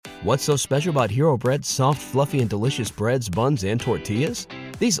What's so special about Hero Bread's soft, fluffy, and delicious breads, buns, and tortillas?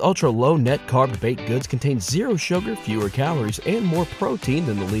 These ultra-low net-carb baked goods contain zero sugar, fewer calories, and more protein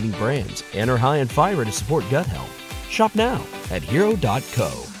than the leading brands, and are high in fiber to support gut health. Shop now at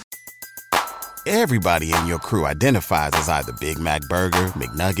Hero.co. Everybody in your crew identifies as either Big Mac Burger,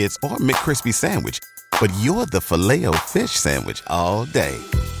 McNuggets, or McCrispy Sandwich. But you're the Filet-O-Fish Sandwich all day.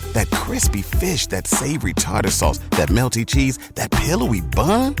 That crispy fish, that savory tartar sauce, that melty cheese, that pillowy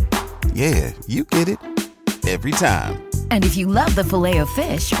bun. Yeah, you get it. Every time. And if you love the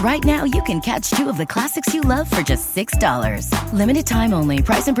Filet-O-Fish, right now you can catch two of the classics you love for just $6. Limited time only.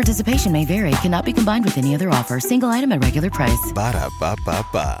 Price and participation may vary. Cannot be combined with any other offer. Single item at regular price.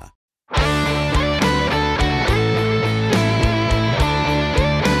 Ba-da-ba-ba-ba.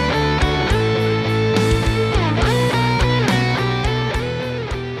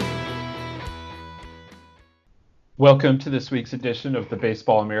 Welcome to this week's edition of the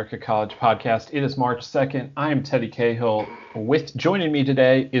Baseball America College Podcast. It is March 2nd. I am Teddy Cahill. Joining me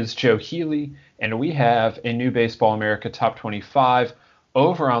today is Joe Healy, and we have a new Baseball America Top 25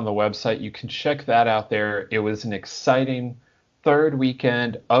 over on the website. You can check that out there. It was an exciting third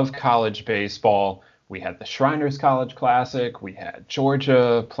weekend of college baseball. We had the Shriners College Classic. We had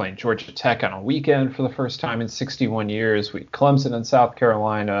Georgia playing Georgia Tech on a weekend for the first time in 61 years. We had Clemson and South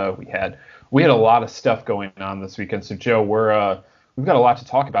Carolina. We had a lot of stuff going on this weekend. So, Joe, we've got a lot to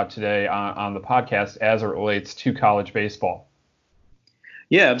talk about today on the podcast as it relates to college baseball.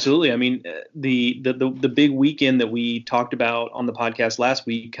 Yeah, absolutely. I mean, the big weekend that we talked about on the podcast last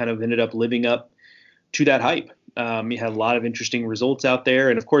week kind of ended up living up to that hype. You had a lot of interesting results out there,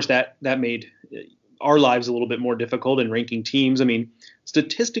 and of course that made our lives a little bit more difficult in ranking teams. I mean,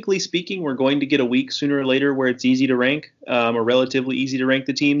 statistically speaking, we're going to get a week sooner or later where it's easy to rank, or relatively easy to rank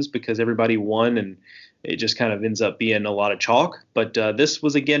the teams because everybody won and it just kind of ends up being a lot of chalk. But this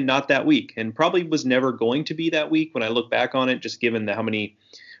was, again, not that week, and probably was never going to be that week when I look back on it, just given how many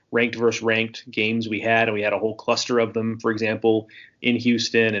ranked versus ranked games we had. And we had a whole cluster of them, for example, in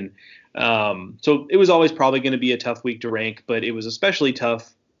Houston. And so it was always probably going to be a tough week to rank, but it was especially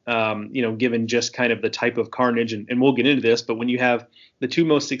tough given just kind of the type of carnage, and we'll get into this, but when you have the two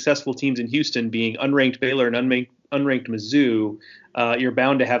most successful teams in Houston being unranked Baylor and unranked Mizzou, you're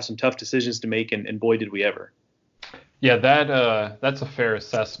bound to have some tough decisions to make, and boy, did we ever. Yeah, that's a fair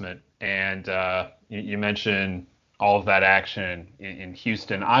assessment. And you mentioned all of that action in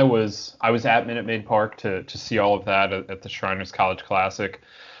Houston. I was at Minute Maid Park to see all of that at the Shriners College Classic.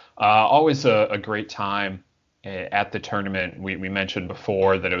 Always a great time at the tournament. We mentioned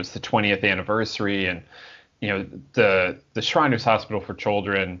before that it was the 20th anniversary, and the Shriners Hospital for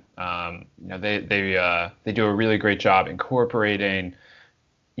Children, they do a really great job incorporating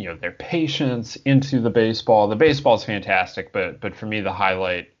their patients into the baseball. The baseball is fantastic, but for me the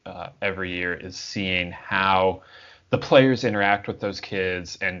highlight every year is seeing how the players interact with those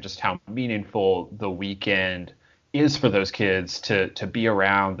kids and just how meaningful the weekend is for those kids to be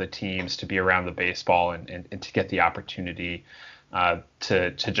around the teams, to be around the baseball, and to get the opportunity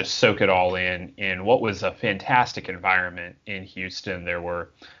to just soak it all in what was a fantastic environment in Houston. There were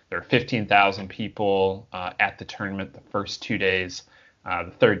 15,000 people at the tournament the first 2 days.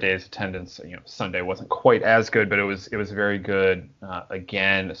 The third day's attendance, Sunday wasn't quite as good, but it was very good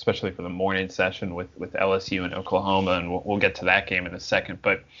again, especially for the morning session with LSU and Oklahoma, and we'll get to that game in a second.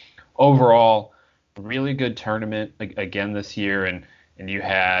 But overall, really good tournament again this year, and you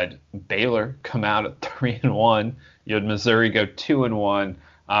had Baylor come out at 3-1. You had Missouri go 2-1.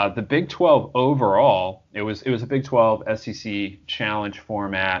 The Big 12 overall, it was a Big 12 SEC challenge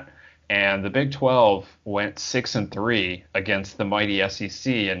format, and the Big 12 went 6-3 against the mighty SEC.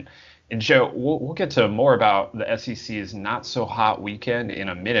 And Joe, we'll get to more about the SEC's not so hot weekend in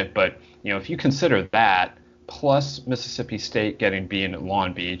a minute, but if you consider that plus Mississippi State getting beaten at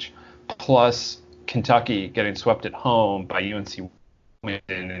Long Beach, plus Kentucky getting swept at home by UNC,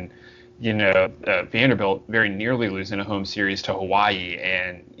 and Vanderbilt very nearly losing a home series to Hawaii,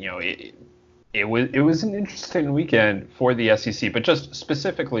 and it was an interesting weekend for the SEC. But just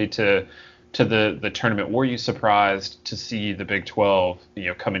specifically to the tournament, were you surprised to see the Big 12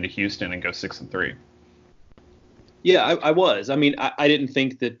 come into Houston and go 6-3? Yeah, I was. I mean, I didn't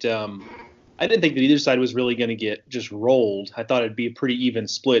think that either side was really going to get just rolled. I thought it'd be a pretty even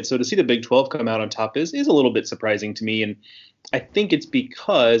split. So to see the Big 12 come out on top is a little bit surprising to me. And I think it's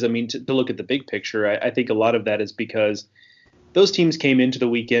because, to look at the big picture, I think a lot of that is because those teams came into the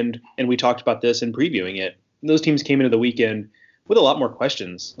weekend, and we talked about this in previewing it. Those teams came into the weekend with a lot more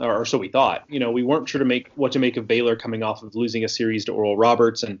questions, or so we thought. We weren't sure what to make of Baylor coming off of losing a series to Oral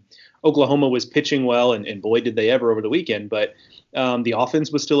Roberts, and Oklahoma was pitching well, and boy, did they ever over the weekend. But The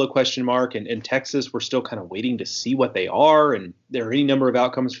offense was still a question mark, and Texas were still kind of waiting to see what they are, and there are any number of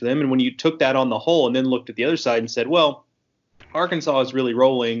outcomes for them. And when you took that on the whole and then looked at the other side and said, well, Arkansas is really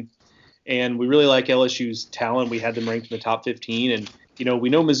rolling, and we really like LSU's talent. We had them ranked in the top 15, and we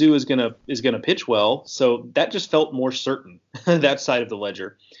know Mizzou is gonna pitch well, so that just felt more certain that side of the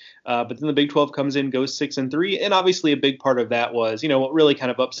ledger. But then the Big 12 comes in, goes 6-3, and obviously a big part of that was, what really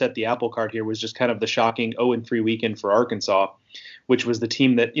kind of upset the apple cart here was just kind of the shocking 0-3 weekend for Arkansas, which was the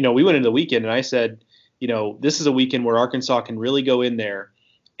team that, we went into the weekend and I said, this is a weekend where Arkansas can really go in there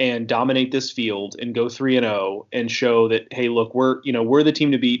and dominate this field and go 3-0 and show that, hey, look, we're the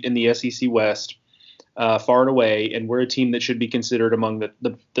team to beat in the SEC West, far and away, and we're a team that should be considered among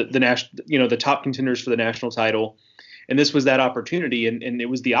the top contenders for the national title. And this was that opportunity, and it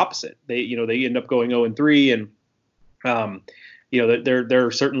was the opposite. They end up going 0-3, and there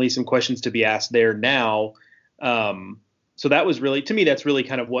are certainly some questions to be asked there now. So that was really, to me, that's really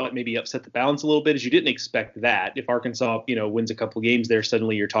kind of what maybe upset the balance a little bit, is you didn't expect that. If Arkansas, wins a couple games there,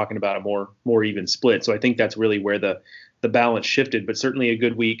 suddenly you're talking about a more even split. So I think that's really where the balance shifted. But certainly a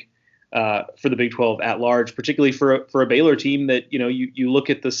good week for the Big 12 at large, particularly for a Baylor team that, you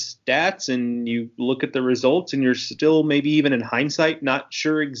look at the stats and you look at the results and you're still maybe even in hindsight not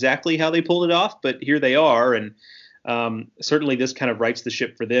sure exactly how they pulled it off, but here they are. And certainly this kind of rights the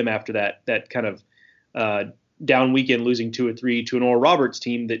ship for them after that kind of down weekend, losing 2-3 to an Oral Roberts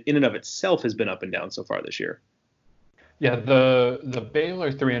team that in and of itself has been up and down so far this year. Yeah, the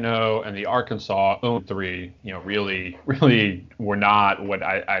Baylor 3-0 and the Arkansas 0-3, really were not what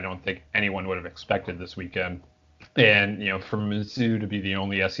I don't think anyone would have expected this weekend. And, for Mizzou to be the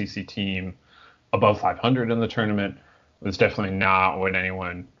only SEC team above 500 in the tournament was definitely not what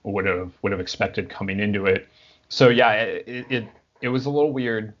anyone would have expected coming into it. So yeah, it was a little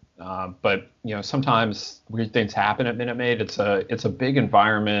weird, but sometimes weird things happen at Minute Maid. It's a big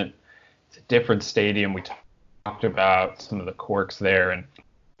environment. It's a different stadium. We talked about some of the quirks there, and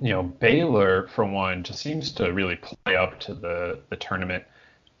Baylor, for one, just seems to really play up to the tournament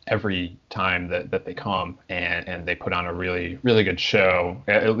every time that they come, and they put on a really, really good show,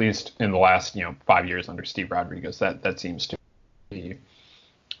 at least in the last 5 years under Steve Rodriguez. That seems to be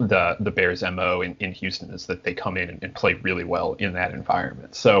the Bears' MO in Houston, is that they come in and play really well in that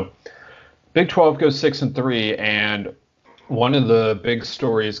environment. So Big 12 goes 6-3, and one of the big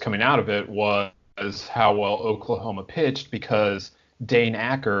stories coming out of it was how well Oklahoma pitched, because Dane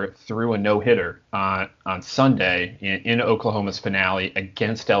Acker threw a no-hitter on Sunday in Oklahoma's finale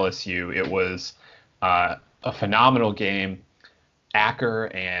against LSU. It was a phenomenal game. Acker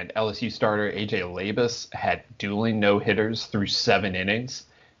and LSU starter A.J. Labus had dueling no-hitters through 7 innings.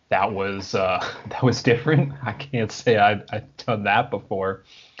 That was different. I can't say I'd done that before.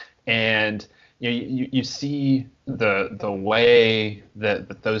 And you see the way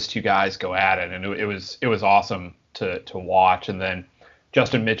that those two guys go at it, and it was awesome to watch. And then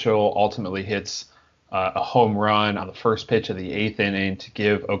Justin Mitchell ultimately hits a home run on the first pitch of the 8th inning to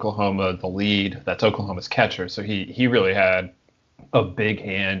give Oklahoma the lead. That's Oklahoma's catcher, so he really had a big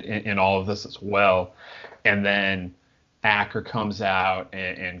hand in all of this as well. And then Acker comes out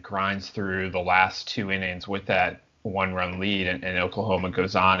and grinds through the last 2 innings with that 1-run lead, and Oklahoma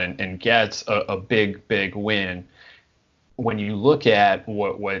goes on and gets a big win. When you look at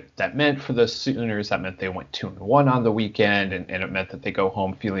what that meant for the Sooners, that meant they went 2-1 on the weekend, and it meant that they go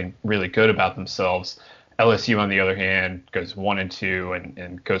home feeling really good about themselves. LSU, on the other hand, goes 1-2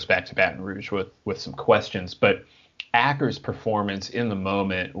 and goes back to Baton Rouge with some questions. But Acker's performance in the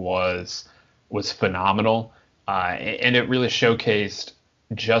moment was phenomenal, and it really showcased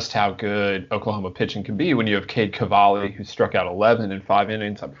just how good Oklahoma pitching can be when you have Cade Cavalli, who struck out 11 in 5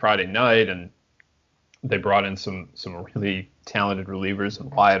 innings on Friday night, and they brought in some really talented relievers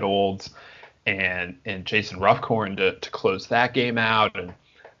and Wyatt Olds and Jason Ruffcorn to close that game out. And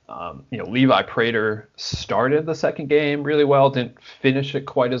Levi Prater started the second game really well, didn't finish it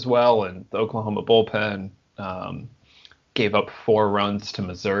quite as well, and the Oklahoma bullpen gave up 4 runs to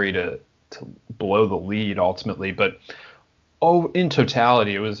Missouri to blow the lead ultimately. But in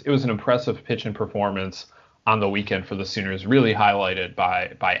totality, it was an impressive pitching performance on the weekend for the Sooners, really highlighted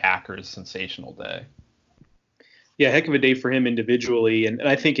by Acker's sensational day. Yeah, heck of a day for him individually, and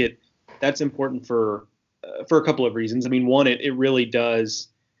I think that's important for a couple of reasons. I mean, one, it really does,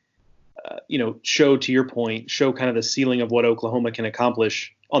 show, to your point, show kind of the ceiling of what Oklahoma can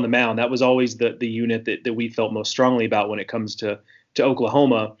accomplish on the mound. That was always the unit that we felt most strongly about when it comes to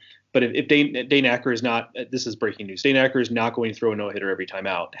Oklahoma. But if Dane Acker is not, this is breaking news, Dane Acker is not going to throw a no-hitter every time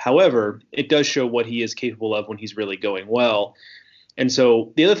out. However, it does show what he is capable of when he's really going well. And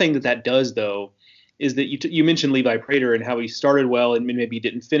so the other thing that does, though, is that you mentioned Levi Prater and how he started well and maybe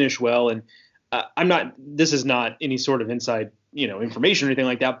didn't finish well. And this is not any sort of inside, information or anything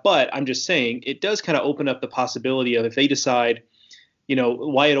like that, but I'm just saying it does kind of open up the possibility of if they decide,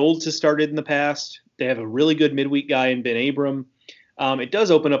 Wyatt Olds has started in the past. They have a really good midweek guy in Ben Abram. It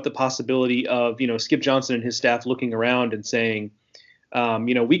does open up the possibility of, Skip Johnson and his staff looking around and saying,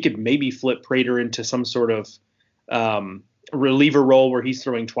 we could maybe flip Prater into some sort of reliever role where he's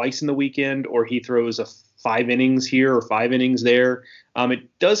throwing twice in the weekend, or he throws 5 innings here or 5 innings there.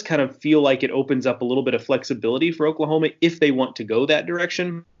 It does kind of feel like it opens up a little bit of flexibility for Oklahoma if they want to go that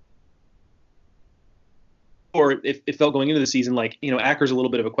direction. Or if it felt going into the season like, Acker's a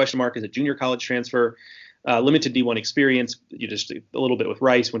little bit of a question mark as a junior college transfer, limited D1 experience, just a little bit with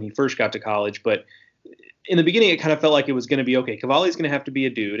Rice when he first got to college. But in the beginning, it kind of felt like it was going to be, okay, Cavalli's going to have to be a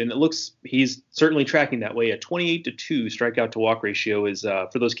dude. And it looks he's certainly tracking that way. A 28-2 strikeout to walk ratio is,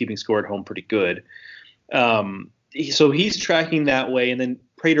 for those keeping score at home, pretty good. So he's tracking that way. And then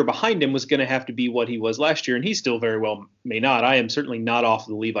Prater behind him was going to have to be what he was last year. And he still very well may not. I am certainly not off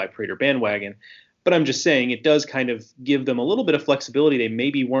the Levi Prater bandwagon. But I'm just saying it does kind of give them a little bit of flexibility they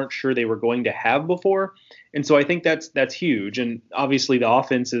maybe weren't sure they were going to have before. And so I think that's huge. And obviously the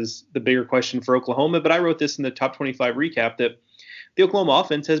offense is the bigger question for Oklahoma. But I wrote this in the top 25 recap that the Oklahoma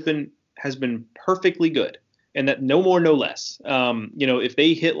offense has been perfectly good, and that no more, no less. If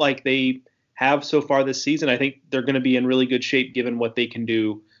they hit like they have so far this season, I think they're going to be in really good shape given what they can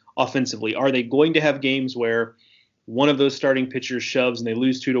do offensively. Are they going to have games where one of those starting pitchers shoves and they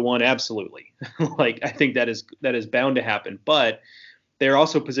lose 2-1? Absolutely. I think that is bound to happen. But they're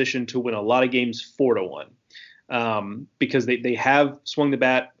also positioned to win a lot of games 4-1 because they have swung the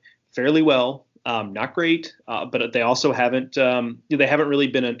bat fairly well. Not great, but they also haven't really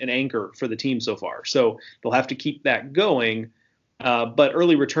been an anchor for the team so far. So they'll have to keep that going. But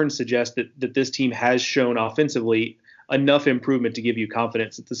early returns suggest that this team has shown offensively enough improvement to give you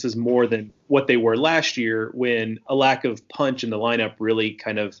confidence that this is more than what they were last year when a lack of punch in the lineup really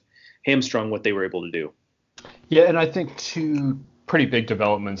kind of hamstrung what they were able to do. Yeah, and I think 2 pretty big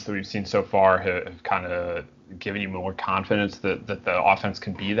developments that we've seen so far have kind of given you more confidence that the offense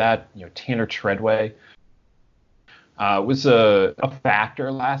can be that. Tanner Treadway was a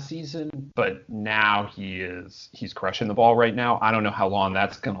factor last season, but now he's crushing the ball right now. I don't know how long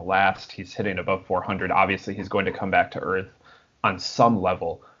that's going to last. He's hitting above 400. Obviously, he's going to come back to earth on some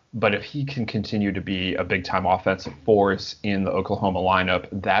level. But if he can continue to be a big-time offensive force in the Oklahoma lineup,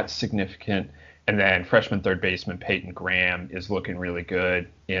 that's significant. And then freshman third baseman Peyton Graham is looking really good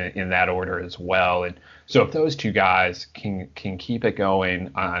in that order as well. And so if those 2 guys can keep it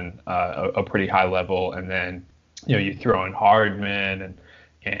going on a pretty high level, and then you throw in Hardman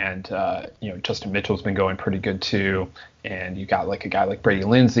and Justin Mitchell's been going pretty good too, and you got like a guy like Brady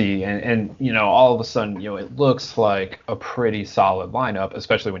Lindsey, and all of a sudden it looks like a pretty solid lineup,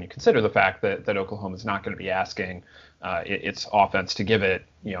 especially when you consider the fact that Oklahoma's not going to be asking its offense to give it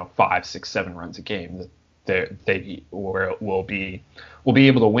 5, 6, 7 runs a game. They will be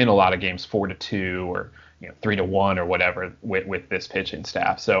able to win a lot of games 4-2 or 3-1 or whatever with this pitching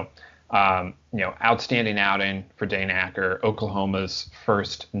staff. So. Outstanding outing for Dane Acker, Oklahoma's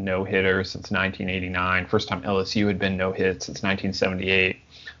first no-hitter since 1989, first time LSU had been no-hit since 1978,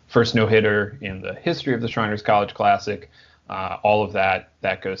 first no-hitter in the history of the Shriners College Classic. All of that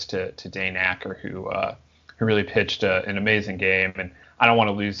goes to Dane Acker, who really pitched an amazing game. And I don't want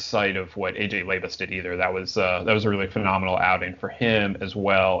to lose sight of what A.J. Labus did either. That was a really phenomenal outing for him as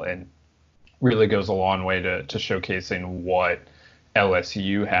well, and really goes a long way to showcasing what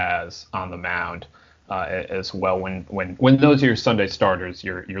LSU has on the mound as well. When those are your Sunday starters,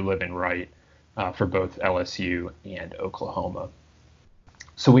 you're living right for both LSU and Oklahoma.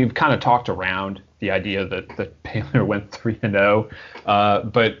 So we've kind of talked around the idea that Baylor went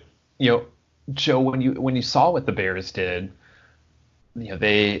 3-0, but Joe, when you saw what the Bears did,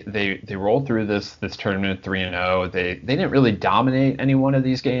 they rolled through this tournament 3-0. They didn't really dominate any one of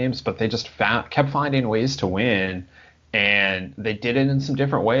these games, but they just kept finding ways to win. And they did it in some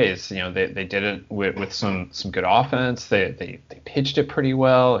different ways. They did it with some good offense. They pitched it pretty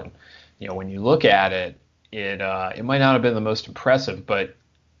well. And when you look at it, it might not have been the most impressive, but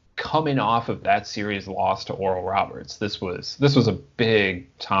coming off of that series loss to Oral Roberts, this was a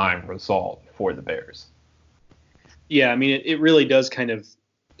big time result for the Bears. Yeah, I mean, it really does kind of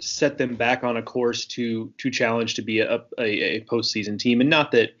set them back on a course to challenge to be a postseason team, and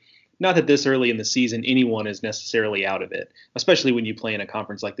not that this early in the season anyone is necessarily out of it, especially when you play in a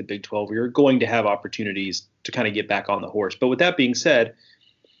conference like the Big 12 where you're going to have opportunities to kind of get back on the horse. But with that being said,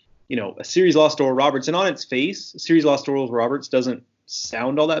 a series lost to Oral Roberts, and on its face, a series lost to Oral Roberts doesn't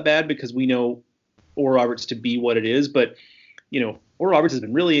sound all that bad because we know Oral Roberts to be what it is. But, Oral Roberts has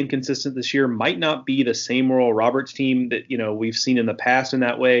been really inconsistent this year, might not be the same Oral Roberts team that, we've seen in the past in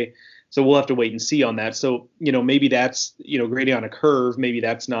that way. So we'll have to wait and see on that. So, maybe that's, grading on a curve. Maybe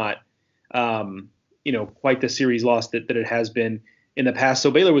that's not, quite the series loss that it has been in the past.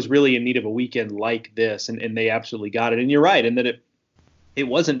 So Baylor was really in need of a weekend like this, and they absolutely got it. And you're right in that it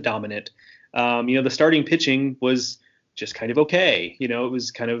wasn't dominant. The starting pitching was just kind of okay. It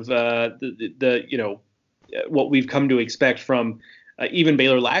was kind of what we've come to expect from even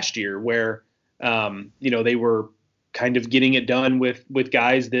Baylor last year, where they were kind of getting it done with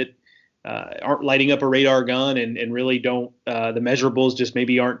guys that aren't lighting up a radar gun and really don't the measurables just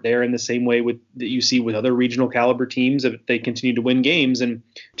maybe aren't there in the same way that you see with other regional caliber teams if they continue to win games. And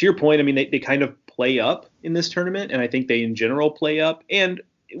to your point, I mean, they kind of play up in this tournament, and I think they in general play up. And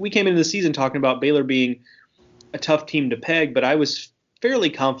we came into the season talking about Baylor being a tough team to peg, but I was fairly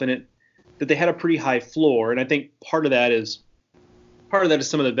confident that they had a pretty high floor. And I think part of that is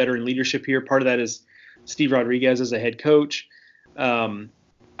some of the veteran leadership here. Part of that is Steve Rodriguez as a head coach.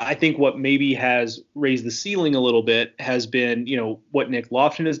 I think what maybe has raised the ceiling a little bit has been, what Nick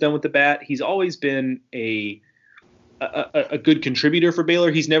Lofton has done with the bat. He's always been a good contributor for Baylor.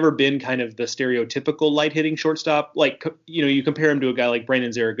 He's never been kind of the stereotypical light hitting shortstop. Like, you compare him to a guy like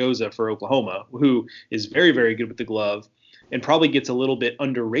Brandon Zaragoza for Oklahoma, who is very, very good with the glove and probably gets a little bit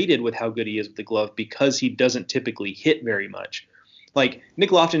underrated with how good he is with the glove because he doesn't typically hit very much. Like,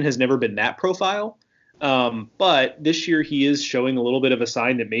 Nick Lofton has never been that profile. But this year he is showing a little bit of a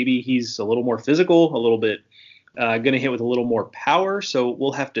sign that maybe he's a little more physical, a little bit going to hit with a little more power. So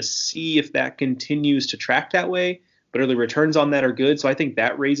we'll have to see if that continues to track that way. But early returns on that are good. So I think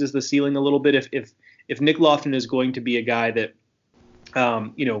that raises the ceiling a little bit. If Nick Lofton is going to be a guy that,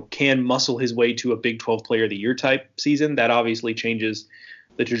 can muscle his way to a Big 12 Player of the Year type season, that obviously changes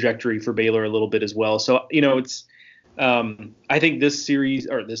the trajectory for Baylor a little bit as well. So, it's I think this series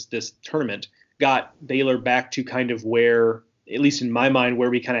or this tournament got Baylor back to kind of where, at least in my mind,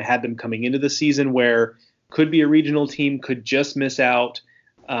 where we kind of had them coming into the season, where could be a regional team, could just miss out.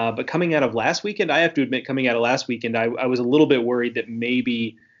 But coming out of last weekend, I have to admit, I was a little bit worried that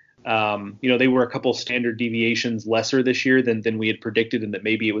maybe, they were a couple standard deviations lesser this year than we had predicted, and that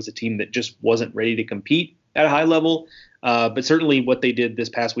maybe it was a team that just wasn't ready to compete at a high level. But certainly what they did this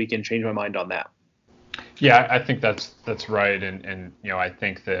past weekend changed my mind on that. Yeah, I think that's right. And I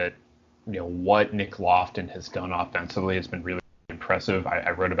think that, what Nick Lofton has done offensively has been really impressive. I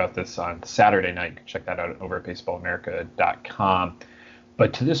wrote about this on Saturday night. You can check that out over at baseballamerica.com.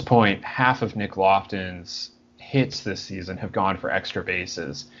 But to this point, half of Nick Lofton's hits this season have gone for extra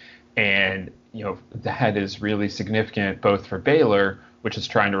bases. And, that is really significant both for Baylor, which is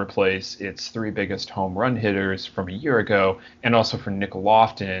trying to replace its three biggest home run hitters from a year ago, and also for Nick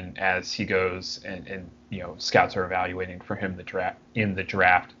Lofton as he goes and scouts are evaluating for him in the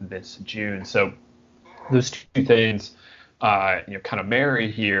draft this June. So those two things, kind of marry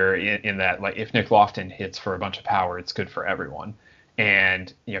here in that, like, if Nick Lofton hits for a bunch of power, it's good for everyone.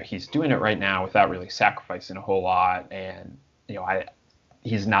 And, he's doing it right now without really sacrificing a whole lot. And,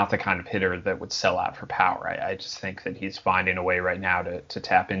 he's not the kind of hitter that would sell out for power. I just think that he's finding a way right now to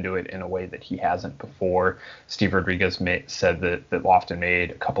tap into it in a way that he hasn't before. Steve Rodriguez said that Lofton made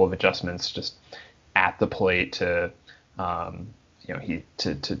a couple of adjustments just at the plate to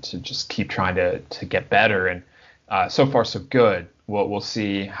just keep trying to get better. And so far so good. We'll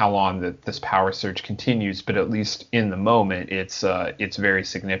see how long this power surge continues, but at least in the moment, it's very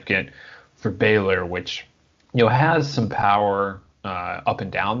significant for Baylor, which has some power up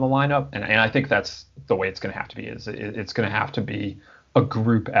and down the lineup, and I think that's the way it's going to have to be. It's going to have to be a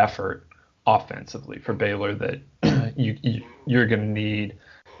group effort offensively for Baylor. That you're going to need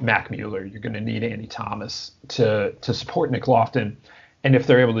Mac Mueller, you're going to need Andy Thomas to support Nick Lofton. And if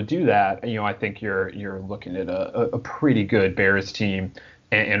they're able to do that, I think you're looking at a pretty good Bears team,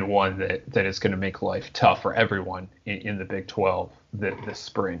 and one that is going to make life tough for everyone in the Big 12 this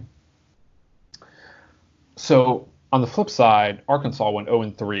spring. So on the flip side, Arkansas went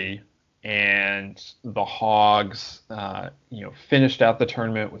 0-3, and the Hogs, finished out the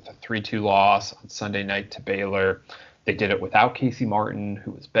tournament with a 3-2 loss on Sunday night to Baylor. They did it without Casey Martin,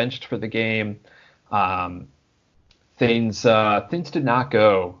 who was benched for the game. Things did not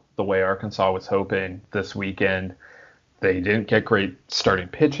go the way Arkansas was hoping this weekend. They didn't get great starting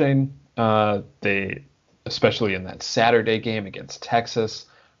pitching. They, especially in that Saturday game against Texas,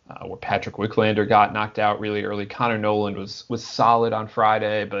 where Patrick Wicklander got knocked out really early. Connor Noland was solid on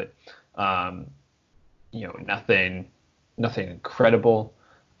Friday, but nothing incredible.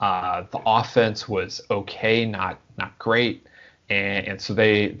 The offense was okay, not great. and so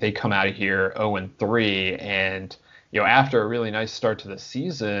they come out of here 0-3, and after a really nice start to the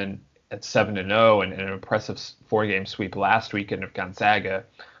season at 7-0 and an impressive 4-game sweep last weekend of Gonzaga.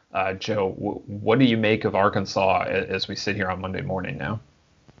 Joe, what do you make of Arkansas as we sit here on Monday morning now?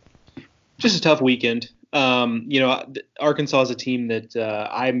 Just a tough weekend. Arkansas is a team that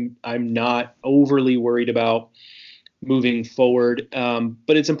I'm not overly worried about moving forward.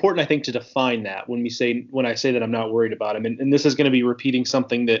 But it's important, I think, to define that when I say that I'm not worried about them. And this is going to be repeating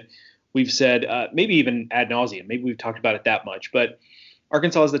something that we've said, maybe even ad nauseum. Maybe we've talked about it that much. But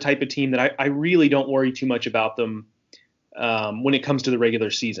Arkansas is the type of team that I really don't worry too much about them when it comes to the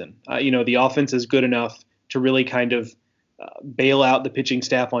regular season. The offense is good enough to really kind of bail out the pitching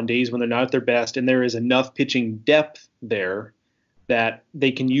staff on days when they're not at their best, and there is enough pitching depth there that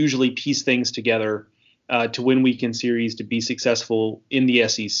they can usually piece things together to win weekend series, to be successful in the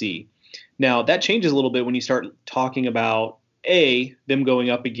SEC. Now, that changes a little bit when you start talking about them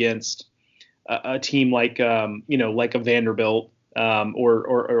going up against a team like like a Vanderbilt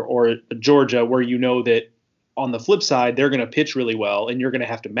or Georgia, where that on the flip side they're going to pitch really well and you're going to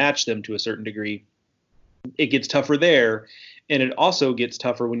have to match them to a certain degree. It gets tougher there, and it also gets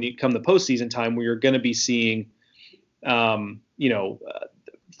tougher when you come the postseason time, where you're going to be seeing,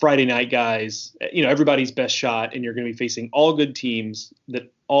 Friday night guys, everybody's best shot, and you're going to be facing all good teams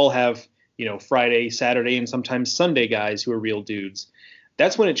that all have, Friday, Saturday, and sometimes Sunday guys who are real dudes.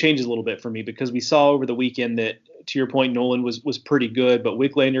 That's when it changes a little bit for me, because we saw over the weekend that, to your point, Nolan was pretty good, but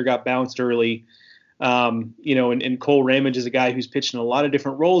Wicklander got bounced early. And Cole Ramage is a guy who's pitched in a lot of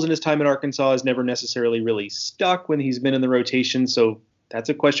different roles in his time at Arkansas, has never necessarily really stuck when he's been in the rotation. So that's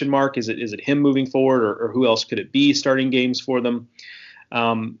a question mark. Is it him moving forward, or who else could it be starting games for them?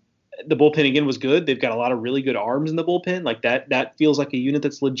 The bullpen again was good. They've got a lot of really good arms in the bullpen. Like that feels like a unit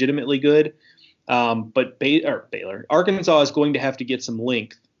that's legitimately good. But Baylor, Arkansas is going to have to get some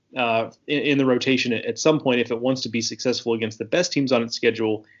length in the rotation at some point if it wants to be successful against the best teams on its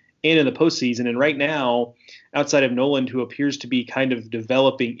schedule and in the postseason. And right now, outside of Noland, who appears to be kind of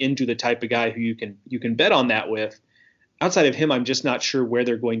developing into the type of guy who you can bet on that with, outside of him, I'm just not sure where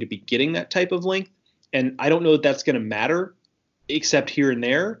they're going to be getting that type of length. And I don't know that that's going to matter, except here and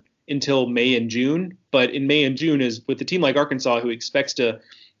there, until May and June. But in May and June, is with a team like Arkansas, who expects to,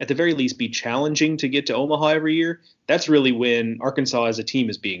 at the very least, be challenging to get to Omaha every year, that's really when Arkansas as a team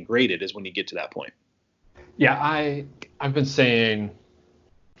is being graded, is when you get to that point. Yeah, I've been saying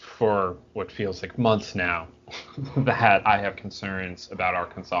for what feels like months now that I have concerns about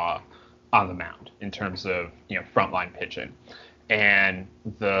Arkansas on the mound in terms of frontline pitching, and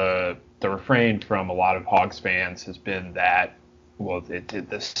the refrain from a lot of Hogs fans has been that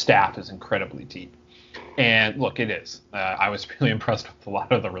the staff is incredibly deep, and look, it is. I was really impressed with a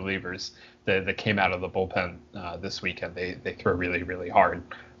lot of the relievers that came out of the bullpen this weekend. They throw really, really hard,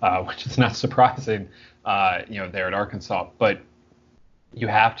 which is not surprising there at Arkansas, but you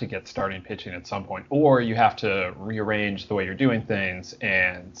have to get starting pitching at some point, or you have to rearrange the way you're doing things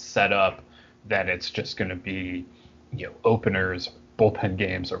and set up that it's just going to be, openers, bullpen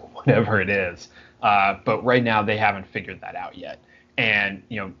games, or whatever it is. But right now they haven't figured that out yet. And,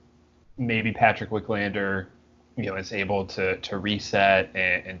 maybe Patrick Wicklander, is able to reset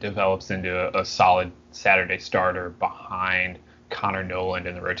and develops into a solid Saturday starter behind Connor Noland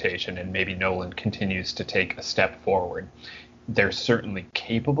in the rotation. And maybe Noland continues to take a step forward. They're certainly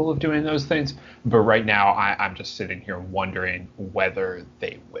capable of doing those things, but right now I'm just sitting here wondering whether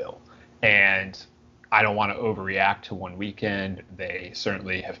they will. And I don't want to overreact to one weekend. They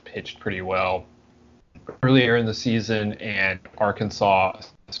certainly have pitched pretty well earlier in the season, and Arkansas,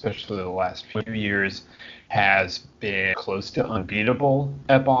 especially the last few years, has been close to unbeatable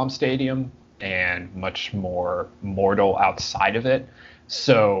at Baum Stadium and much more mortal outside of it.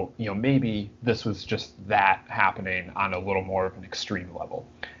 So, maybe this was just that happening on a little more of an extreme level.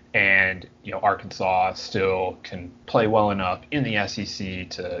 And, Arkansas still can play well enough in the SEC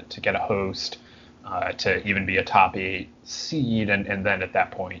to get a host, to even be a top 8 seed. And then at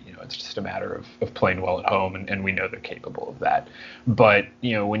that point, it's just a matter of playing well at home. And we know they're capable of that. But,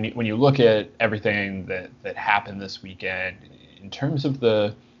 when you look at everything that happened this weekend, in terms of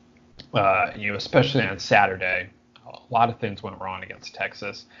the, especially on Saturday, a lot of things went wrong against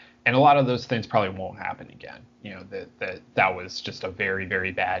Texas, and a lot of those things probably won't happen again. That was just a very,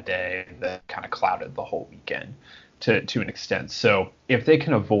 very bad day that kind of clouded the whole weekend to an extent. So if they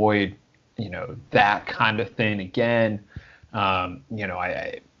can avoid, that kind of thing again, I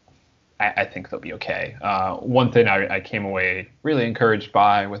think they'll be okay. One thing I came away really encouraged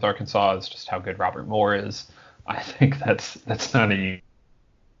by with Arkansas is just how good Robert Moore is. I think that's not a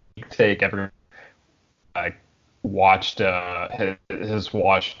take. has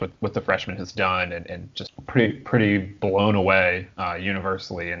watched what the freshman has done, and just pretty blown away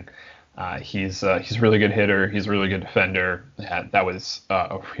universally. And he's a really good hitter. He's a really good defender. That was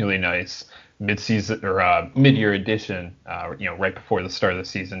a really nice mid-season or mid-year addition. Right before the start of the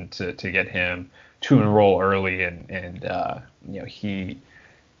season to get him to enroll early, and he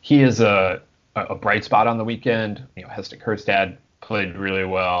is a bright spot on the weekend. Heston Kjerstad played really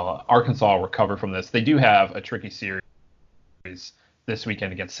well. Arkansas will recover from this. They do have a tricky series this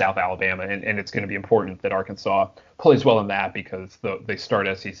weekend against South Alabama, and it's going to be important that Arkansas plays well in that, because they start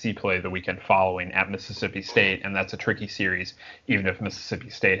SEC play the weekend following at Mississippi State, and that's a tricky series, even if Mississippi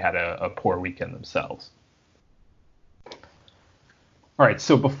State had a poor weekend themselves. All right,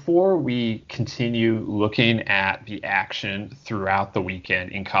 so before we continue looking at the action throughout the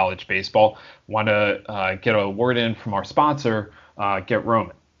weekend in college baseball, want to get a word in from our sponsor, Get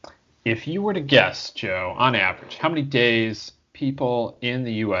Roman. If you were to guess, Joe, on average, how many days people in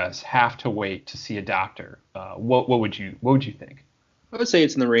the U.S. have to wait to see a doctor, what would you think? I would say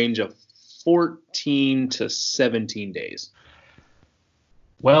it's in the range of 14 to 17 days.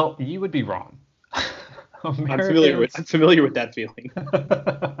 Well, you would be wrong. I'm familiar with that feeling.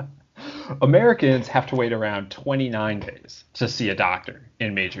 Americans have to wait around 29 days to see a doctor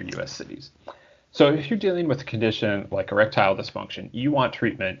in major U.S. cities. So if you're dealing with a condition like erectile dysfunction, you want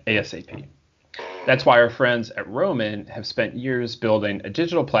treatment ASAP. That's why our friends at Roman have spent years building a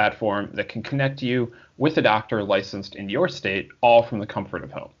digital platform that can connect you with a doctor licensed in your state, all from the comfort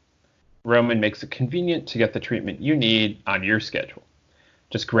of home. Roman makes it convenient to get the treatment you need on your schedule.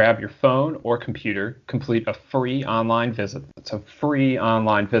 Just grab your phone or computer, complete a free online visit. It's a free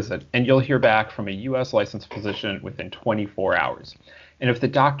online visit, and you'll hear back from a U.S. licensed physician within 24 hours. And if the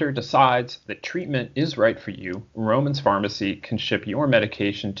doctor decides that treatment is right for you, Roman's Pharmacy can ship your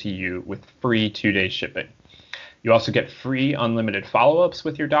medication to you with free 2-day shipping. You also get free unlimited follow-ups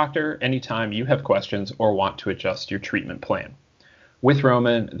with your doctor anytime you have questions or want to adjust your treatment plan. With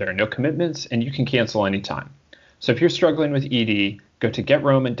Roman, there are no commitments, and you can cancel anytime. So if you're struggling with ED, go to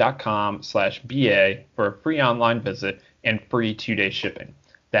getroman.com/BA for a free online visit and free 2-day shipping.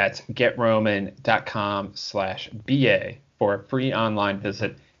 That's getroman.com/BA for a free online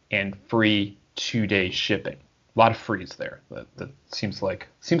visit and free 2-day shipping. A lot of frees there. That seems like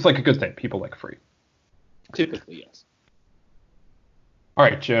a good thing. People like free. Typically, yes. All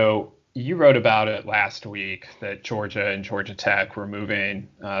right, Joe, you wrote about it last week that Georgia and Georgia Tech were moving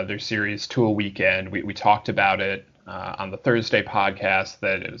their series to a weekend. We talked about it on the Thursday podcast,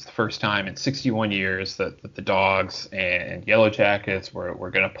 that it was the first time in 61 years that the Dogs and Yellow Jackets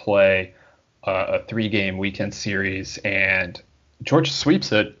were going to play a 3-game weekend series, and Georgia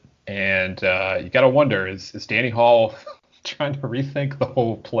sweeps it. And you got to wonder, is Danny Hall trying to rethink the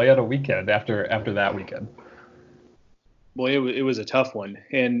whole play at a weekend after that weekend? Boy, it was a tough one.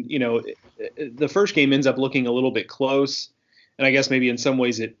 And, the first game ends up looking a little bit close. And I guess maybe in some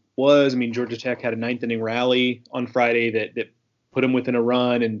ways it was. I mean, Georgia Tech had a 9th inning rally on Friday that put them within a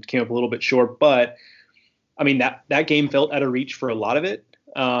run and came up a little bit short. But, I mean, that game felt out of reach for a lot of it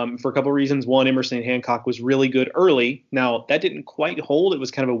for a couple of reasons. One, Emerson Hancock was really good early. Now, that didn't quite hold. It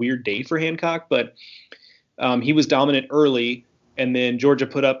was kind of a weird day for Hancock, but he was dominant early. And then Georgia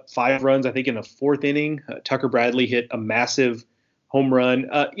put up 5 runs, I think, in the 4th inning. Tucker Bradley hit a massive home run.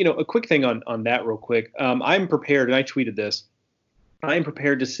 A quick thing on that real quick. I'm prepared, and I tweeted this. I'm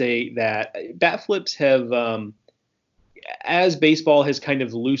prepared to say that bat flips have, as baseball has kind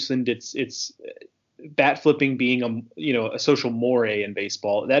of loosened its bat flipping being a social moray in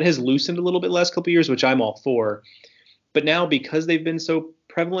baseball, that has loosened a little bit last couple of years, which I'm all for. But now, because they've been so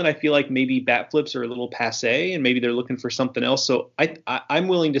prevalent, I feel like maybe bat flips are a little passé, and maybe they're looking for something else. So I'm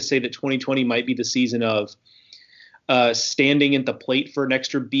willing to say that 2020 might be the season of standing at the plate for an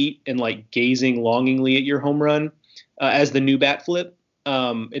extra beat and like gazing longingly at your home run as the new bat flip.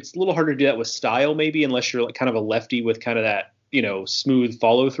 It's a little harder to do that with style, maybe, unless you're like kind of a lefty with kind of that, smooth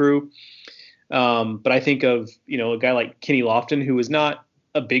follow through. But I think of, a guy like Kenny Lofton, who was not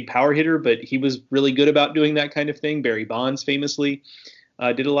a big power hitter, but he was really good about doing that kind of thing. Barry Bonds famously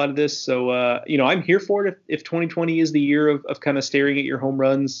did a lot of this. So, I'm here for it if 2020 is the year of kind of staring at your home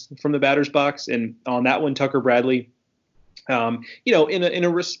runs from the batter's box. And on that one, Tucker Bradley, in a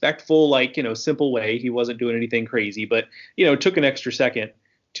respectful, simple way, he wasn't doing anything crazy, but, took an extra second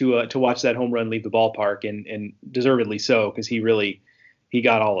to watch that home run leave the ballpark, and deservedly so, because he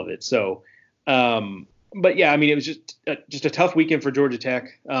got all of it. So, but yeah, I mean, it was just a tough weekend for Georgia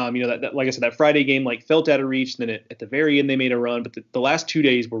Tech. That like I said, that Friday game felt out of reach. And then at the very end, they made a run, but the last 2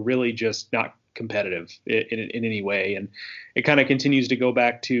 days were really just not competitive in any way. And it kind of continues to go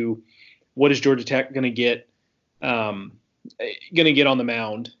back to, what is Georgia Tech going to get going to get on the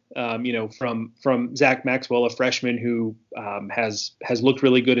mound. From Zach Maxwell, a freshman who has looked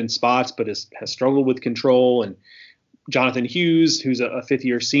really good in spots, but has struggled with control, and Jonathan Hughes, who's a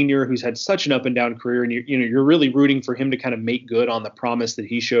fifth-year senior, who's had such an up-and-down career, and you're really rooting for him to kind of make good on the promise that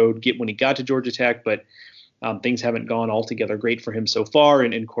he showed when he got to Georgia Tech, but things haven't gone altogether great for him so far.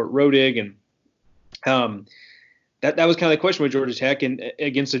 And Court Rodig, and that was kind of the question with Georgia Tech, and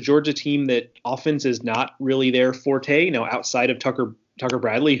against a Georgia team that offense is not really their forte. Outside of Tucker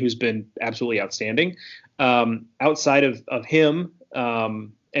Bradley, who's been absolutely outstanding, outside of him.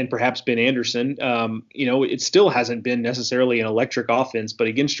 And perhaps Ben Anderson, it still hasn't been necessarily an electric offense, but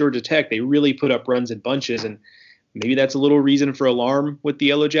against Georgia Tech, they really put up runs in bunches, and maybe that's a little reason for alarm with the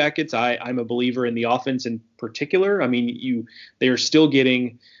Yellow Jackets. I'm a believer in the offense in particular. I mean, they are still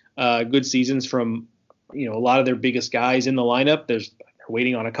getting good seasons from, a lot of their biggest guys in the lineup. They're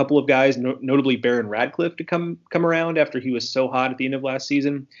waiting on a couple of guys, notably Barron Radcliffe, to come around after he was so hot at the end of last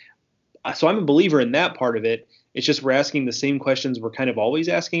season. So I'm a believer in that part of it. It's just we're asking the same questions we're kind of always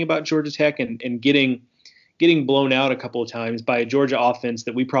asking about Georgia Tech, and getting blown out a couple of times by a Georgia offense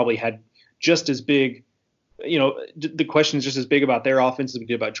that we probably had just as big, the question is just as big about their offense as we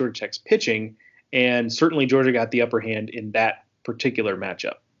did about Georgia Tech's pitching. And certainly Georgia got the upper hand in that particular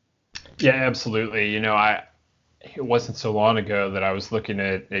matchup. Yeah, absolutely. It wasn't so long ago that I was looking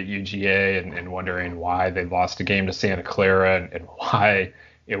at UGA and wondering why they lost a game to Santa Clara, and why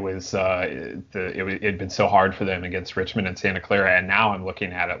it had been so hard for them against Richmond and Santa Clara. And now I'm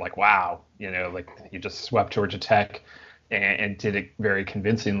looking at it like, wow, you just swept Georgia Tech and did it very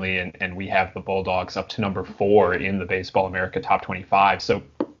convincingly. And we have the Bulldogs up to number 4 in the Baseball America Top 25. So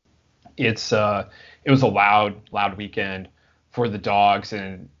it was a loud weekend for the Dogs.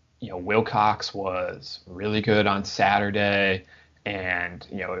 And, Wilcox was really good on Saturday, and,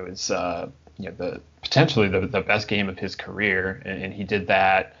 it was, potentially the best game of his career, and he did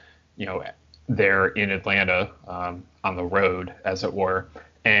that, there in Atlanta, on the road, as it were.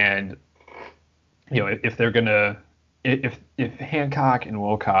 And if they're gonna, if Hancock and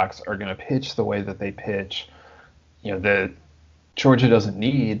Wilcox are gonna pitch the way that they pitch, the Georgia doesn't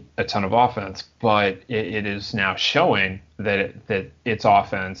need a ton of offense, but it is now showing that its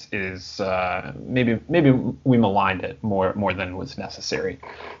offense is maybe we maligned it more than was necessary.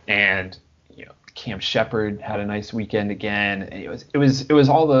 And Cam Shepard had a nice weekend again. It was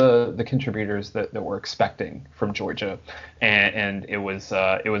all the contributors that we're expecting from Georgia, and it was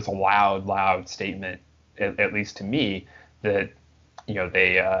a loud statement, at least to me, that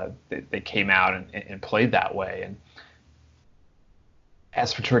they came out and played that way. And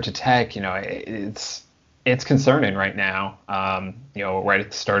as for Georgia Tech, it's concerning right now. Right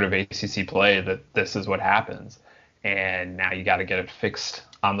at the start of ACC play, that this is what happens, and now you got to get it fixed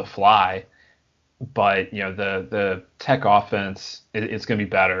on the fly. But the Tech offense is going to be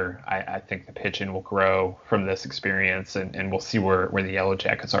better. I think the pitching will grow from this experience, and we'll see where the Yellow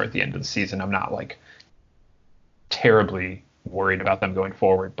Jackets are at the end of the season. I'm not terribly worried about them going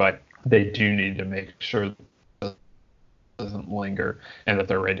forward, but they do need to make sure that doesn't linger, and that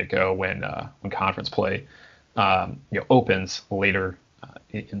they're ready to go when conference play opens later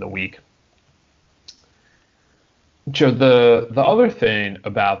in the week. Joe, the other thing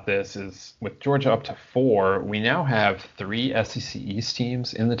about this is, with Georgia up to 4, we now have 3 SEC East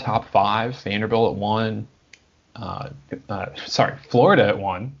teams in the top 5. Vanderbilt at 1, Florida at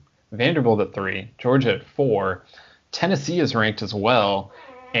 1, Vanderbilt at 3, Georgia at 4. Tennessee is ranked as well,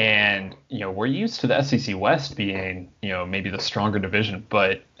 and we're used to the SEC West being maybe the stronger division,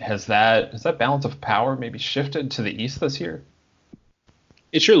 but has that balance of power maybe shifted to the East this year?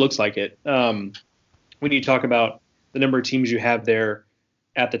 It sure looks like it. When you talk about the number of teams you have there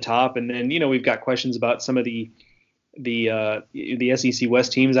at the top, and then we've got questions about some of the SEC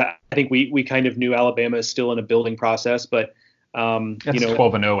West teams. I think we kind of knew Alabama is still in a building process, but that's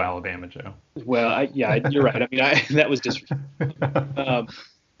 12-0 Alabama, Joe. Well, you're right. I mean, that was just.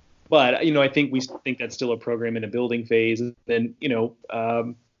 But I think we think that's still a program in a building phase. And then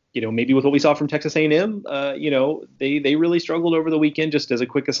maybe with what we saw from Texas A&M, they really struggled over the weekend. Just as a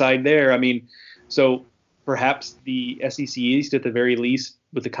quick aside there, I mean, so perhaps the SEC East, at the very least,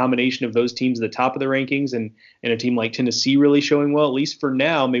 with the combination of those teams at the top of the rankings and a team like Tennessee really showing well, at least for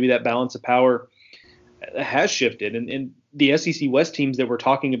now, maybe that balance of power has shifted. And the SEC West teams that we're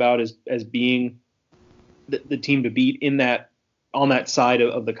talking about as being the team to beat on that side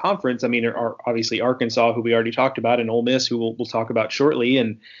of the conference, I mean, are obviously Arkansas, who we already talked about, and Ole Miss, who we'll talk about shortly.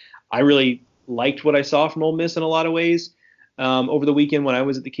 And I really liked what I saw from Ole Miss in a lot of ways. over the weekend when I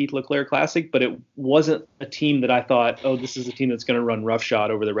was at the Keith LeClaire Classic, but it wasn't a team that I thought, oh, this is a team that's going to run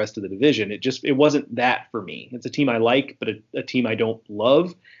roughshod over the rest of the division. It wasn't that for me. It's a team I like, but a team I don't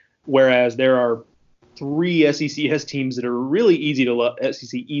love. Whereas there are 3 SECS teams that are really easy to love,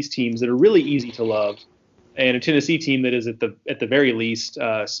 SEC East teams that are really easy to love, and a Tennessee team that is at the very least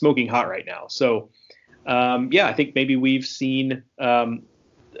smoking hot right now. So, I think maybe we've seen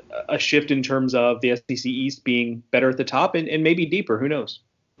a shift in terms of the SEC East being better at the top and maybe deeper. Who knows?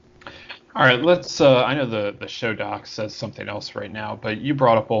 All right, let's. I know the show doc says something else right now, but you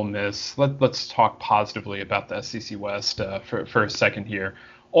brought up Ole Miss. Let's talk positively about the SEC West for a second here.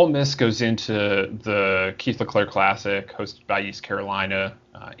 Ole Miss goes into the Keith LeClaire Classic, hosted by East Carolina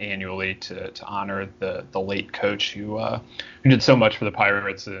annually, to honor the late coach who did so much for the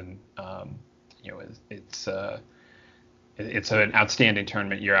Pirates, and it's an outstanding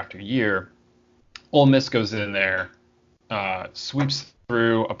tournament year after year. Ole Miss goes in there, sweeps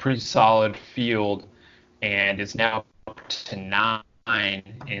through a pretty solid field, and is now up to 9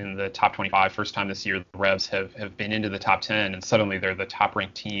 in the top 25. First time this year the Rebs have been into the top 10, and suddenly they're the top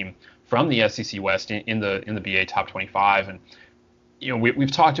ranked team from the SEC West in the BA top 25. And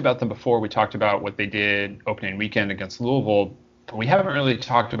we've talked about them before. We talked about what they did opening weekend against Louisville, but we haven't really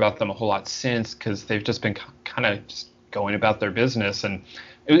talked about them a whole lot since, because they've just been kind of just going about their business. And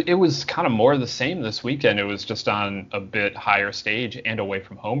it was kind of more of the same this weekend. It was just on a bit higher stage and away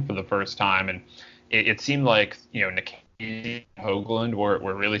from home for the first time, and it seemed like Nikki and Hoagland were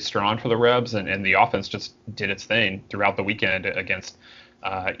really strong for the Rebs, and the offense just did its thing throughout the weekend against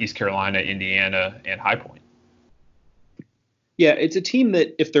East Carolina, Indiana, and High Point. Yeah, it's a team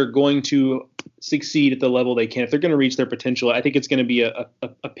that if they're going to succeed at the level they can, if they're going to reach their potential, I think it's going to be a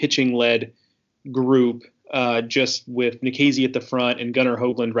pitching-led group, just with Nikhazy at the front and Gunnar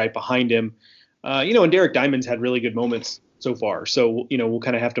Hoagland right behind him. And Derek Diamond's had really good moments so far. So, we'll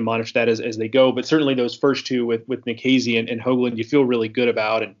kind of have to monitor that as they go. But certainly those first two with Nikhazy and Hoagland, you feel really good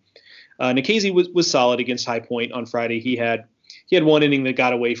about. And Nikhazy was solid against High Point on Friday. He had one inning that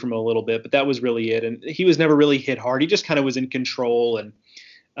got away from him a little bit, but that was really it. And he was never really hit hard. He just kind of was in control. And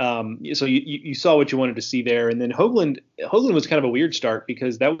so you saw what you wanted to see there. And then Hoagland was kind of a weird start,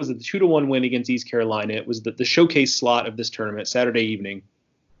 because that was a 2-1 win against East Carolina. It was the showcase slot of this tournament, Saturday evening.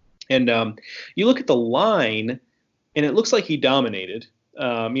 And you look at the line, and it looks like he dominated.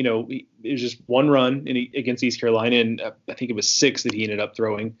 It was just 1 run against East Carolina, and I think it was 6 that he ended up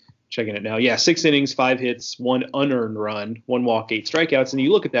throwing. Checking it now. Yeah, 6 innings, 5 hits, 1 unearned run, 1 walk, 8 strikeouts. And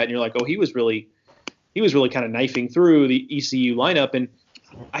you look at that and you're like, oh, he was really kind of knifing through the ECU lineup. And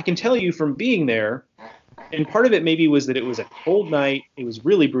I can tell you from being there, and part of it maybe was that it was a cold night. It was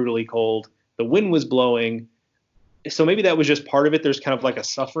really brutally cold. The wind was blowing. So maybe that was just part of it. There's kind of like a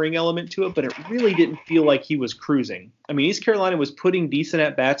suffering element to it, but it really didn't feel like he was cruising. I mean, East Carolina was putting decent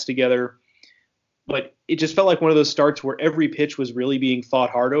at-bats together, but it just felt like one of those starts where every pitch was really being fought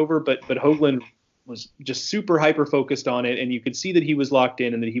hard over, but Hoagland was just super hyper-focused on it, and you could see that he was locked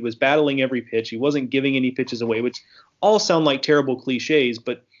in and that he was battling every pitch. He wasn't giving any pitches away, which all sound like terrible cliches,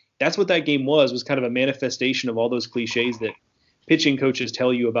 but that's what that game was kind of a manifestation of all those cliches that pitching coaches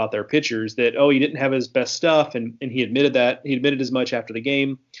tell you about their pitchers, that, oh, he didn't have his best stuff, and he admitted that. He admitted as much after the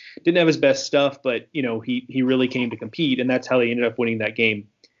game. Didn't have his best stuff, but he really came to compete, and that's how they ended up winning that game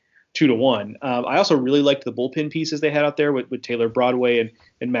 2-1. I also really liked the bullpen pieces they had out there with Taylor Broadway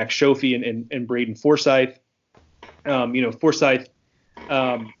and Max Schofi and Braden Forsyth. Forsyth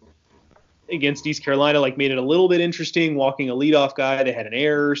against East Carolina made it a little bit interesting, walking a leadoff guy. They had an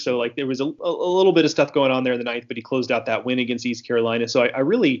error, so there was a little bit of stuff going on there in the ninth, but he closed out that win against East Carolina. So I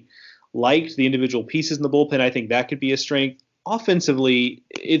really liked the individual pieces in the bullpen. I think that could be a strength. Offensively,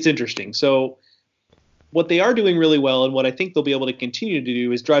 it's interesting. So what they are doing really well, and what I think they'll be able to continue to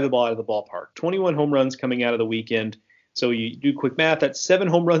do, is drive the ball out of the ballpark. 21 home runs coming out of the weekend. So you do quick math, that's 7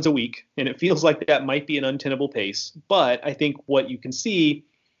 home runs a week, and it feels like that might be an untenable pace. But I think what you can see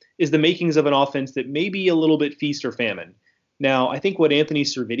is the makings of an offense that may be a little bit feast or famine. Now, I think what Anthony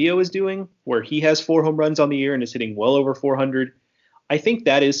Servideo is doing, where he has 4 home runs on the year and is hitting well over 400, I think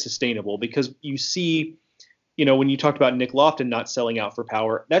that is sustainable, because you see, when you talked about Nick Lofton not selling out for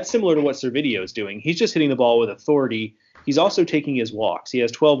power, that's similar to what Servideo is doing. He's just hitting the ball with authority. He's also taking his walks. He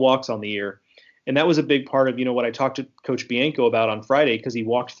has 12 walks on the year. And that was a big part of, what I talked to Coach Bianco about on Friday, because he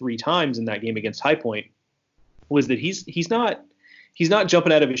walked 3 times in that game against High Point, was that he's not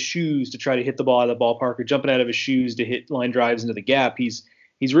jumping out of his shoes to try to hit the ball out of the ballpark, or jumping out of his shoes to hit line drives into the gap. He's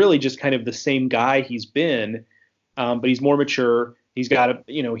really just kind of the same guy he's been, but he's more mature. He's got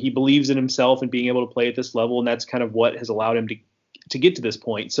he believes in himself and being able to play at this level, and that's kind of what has allowed him to get to this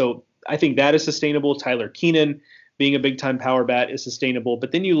point. So I think that is sustainable. Tyler Keenan being a big-time power bat is sustainable.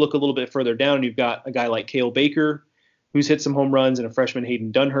 But then you look a little bit further down, and you've got a guy like Cale Baker, who's hit some home runs, and a freshman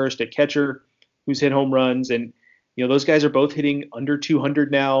Hayden Dunhurst at catcher, who's hit home runs. And, those guys are both hitting under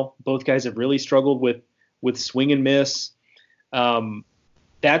 200 now. Both guys have really struggled with swing and miss.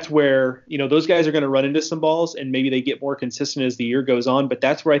 That's where, those guys are going to run into some balls, and maybe they get more consistent as the year goes on. But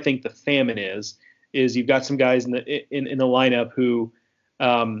that's where I think the famine is you've got some guys in the lineup who,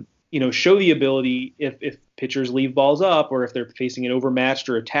 show the ability if pitchers leave balls up, or if they're facing an overmatched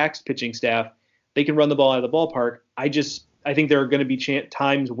or a taxed pitching staff, they can run the ball out of the ballpark. I think there are going to be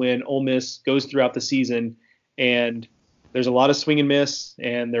times when Ole Miss goes throughout the season and there's a lot of swing and miss,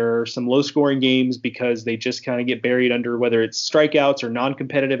 and there are some low scoring games because they just kind of get buried under whether it's strikeouts or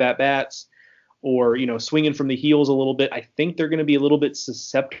non-competitive at bats, or, swinging from the heels a little bit. I think they're going to be a little bit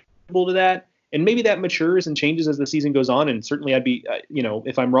susceptible to that. And maybe that matures and changes as the season goes on. And certainly I'd be,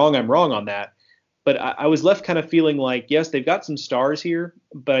 if I'm wrong, I'm wrong on that. But I was left kind of feeling like, yes, they've got some stars here,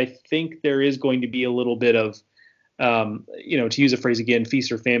 but I think there is going to be a little bit of, to use a phrase again,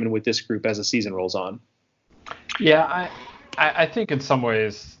 feast or famine with this group as the season rolls on. Yeah, I think in some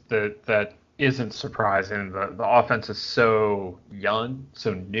ways that isn't surprising. The offense is so young,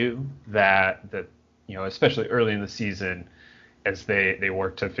 so new that especially early in the season, as they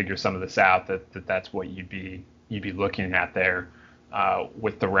work to figure some of this out, that's what you'd be looking at there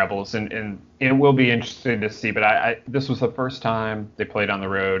with the Rebels, and it will be interesting to see. But this was the first time they played on the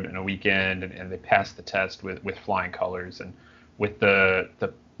road in a weekend, and they passed the test with flying colors, and with the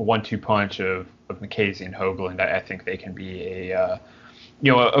 1-2 punch of McKaysey and Hoagland, I think they can be a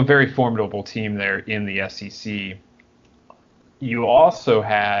very formidable team there in the SEC. You also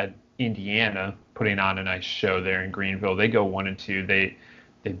had Indiana putting on a nice show there in Greenville. They go 1-2.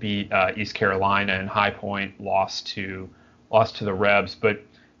 They beat East Carolina in High Point, lost to the Rebs. But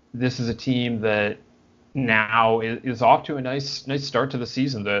this is a team that now is off to a nice start to the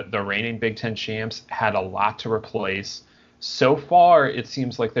season. The reigning Big Ten champs had a lot to replace. So far, it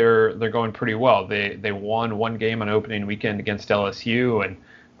seems like they're going pretty well. They won one game on opening weekend against LSU, and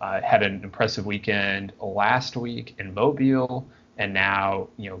had an impressive weekend last week in Mobile, and now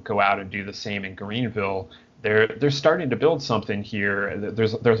go out and do the same in Greenville. They're starting to build something here.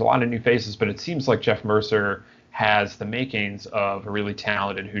 There's a lot of new faces, but it seems like Jeff Mercer has the makings of a really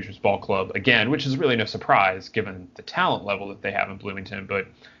talented Hoosiers ball club again, which is really no surprise given the talent level that they have in Bloomington. But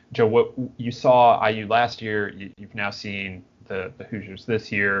Joe, what you saw IU last year, you've now seen the Hoosiers this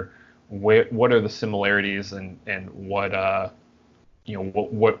year. What are the similarities, and what are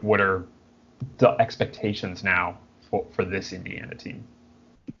the expectations now for this Indiana team?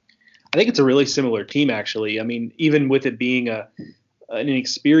 I think it's a really similar team, actually. I mean, even with it being an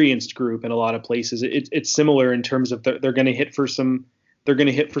experienced group in a lot of places, it's similar in terms of they're going to hit for some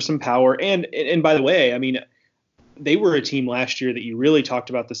power. And by the way, I mean, they were a team last year that you really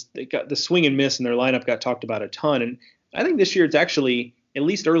talked about this. They got the swing and miss in their lineup got talked about a ton. And I think this year it's actually, at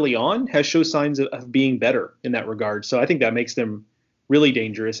least early on, has shown signs of being better in that regard. So I think that makes them really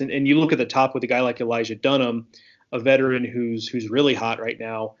dangerous. And you look at the top with a guy like Elijah Dunham, a veteran who's really hot right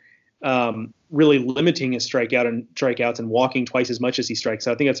now, really limiting his strikeouts and walking twice as much as he strikes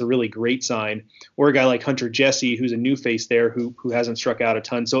out. I think that's a really great sign. Or a guy like Hunter Jesse, who's a new face there who hasn't struck out a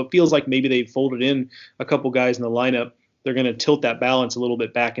ton. So it feels like maybe they've folded in a couple guys in the lineup. They're going to tilt that balance a little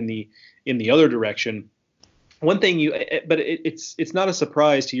bit back in the other direction. One thing but it's not a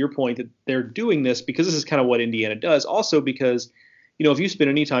surprise to your point that they're doing this because this is kind of what Indiana does. Also because, if you spend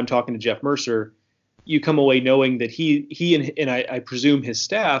any time talking to Jeff Mercer, you come away knowing that he and I presume his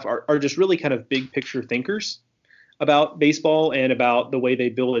staff are just really kind of big picture thinkers about baseball and about the way they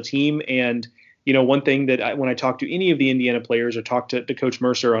build a team. And, one thing that when I talked to any of the Indiana players or talked to Coach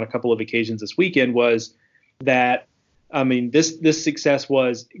Mercer on a couple of occasions this weekend was that, I mean, this success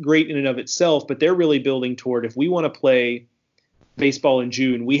was great in and of itself, but they're really building toward, if we want to play baseball in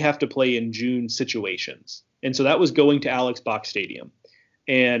June, we have to play in June situations. And so that was going to Alex Box Stadium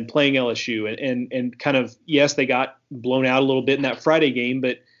and playing LSU and kind of, yes, they got blown out a little bit in that Friday game,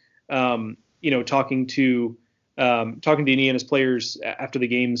 but talking to Indiana's players after the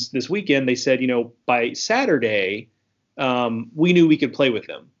games this weekend, they said, by Saturday, we knew we could play with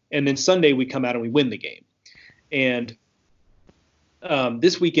them. And then Sunday we come out and we win the game. And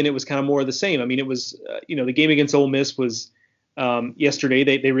this weekend it was kind of more of the same. I mean, it was, the game against Ole Miss was yesterday.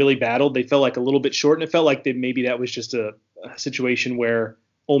 They really battled. They felt like a little bit short, and it felt like maybe that was just a situation where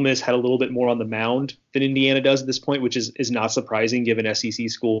Ole Miss had a little bit more on the mound than Indiana does at this point, which is not surprising given SEC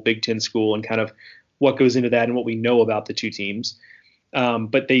school, Big Ten school, and kind of what goes into that and what we know about the two teams.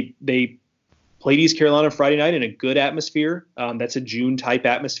 But they played East Carolina Friday night in a good atmosphere. That's a June type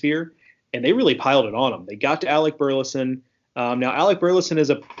atmosphere. and they really piled it on him. They got to Alec Burleson. Now, Alec Burleson is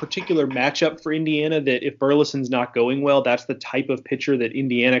a particular matchup for Indiana that if Burleson's not going well, that's the type of pitcher that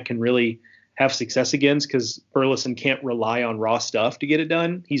Indiana can really have success against, because Burleson can't rely on raw stuff to get it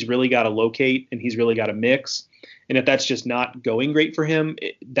done. He's really got to locate, and he's really got to mix. And if that's just not going great for him,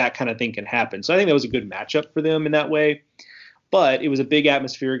 that kind of thing can happen. So I think that was a good matchup for them in that way. But it was a big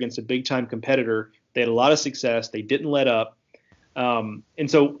atmosphere against a big-time competitor. They had a lot of success. They didn't let up.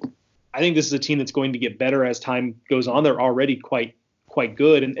 And so I think this is a team that's going to get better as time goes on. They're already quite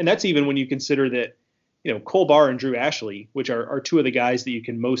good. And that's even when you consider that, Cole Barr and Drew Ashley, which are two of the guys that you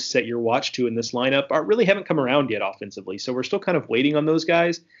can most set your watch to in this lineup, really haven't come around yet offensively. So we're still kind of waiting on those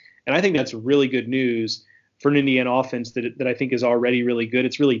guys. And I think that's really good news for an Indiana offense that I think is already really good.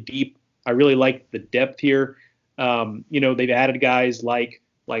 It's really deep. I really like the depth here. They've added guys like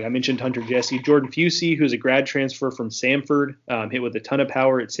I mentioned, Hunter Jesse, Jordan Fusey, who's a grad transfer from Samford, hit with a ton of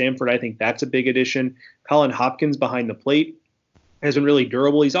power at Samford. I think that's a big addition. Colin Hopkins behind the plate has been really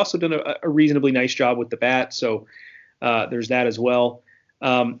durable. He's also done a reasonably nice job with the bat. So there's that as well.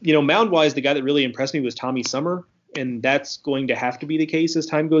 Mound-wise, the guy that really impressed me was Tommy Summer, and that's going to have to be the case as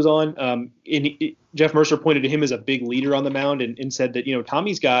time goes on. Jeff Mercer pointed to him as a big leader on the mound and said that,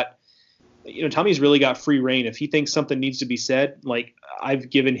 Tommy's really got free reign. If he thinks something needs to be said, like,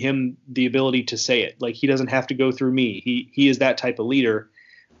 I've given him the ability to say it. Like, he doesn't have to go through me. He is that type of leader.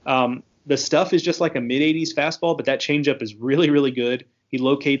 The stuff is just like a mid-80s fastball, but that changeup is really, really good. He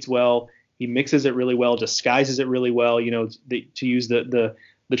locates well. He mixes it really well, disguises it really well. To use the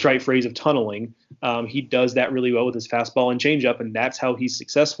trite phrase of tunneling, he does that really well with his fastball and changeup, and that's how he's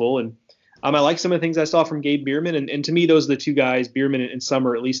successful. And I like some of the things I saw from Gabe Bierman, and to me, those are the two guys, Bierman and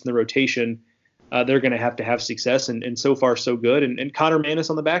Summer, at least in the rotation. They're going to have success, and so far so good. And Connor Manis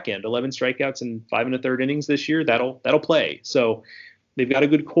on the back end, 11 strikeouts in 5 1/3 innings this year. That'll play. So they've got a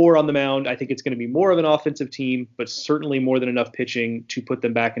good core on the mound. I think it's going to be more of an offensive team, but certainly more than enough pitching to put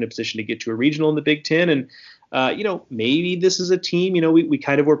them back in a position to get to a regional in the Big Ten. And maybe this is a team. We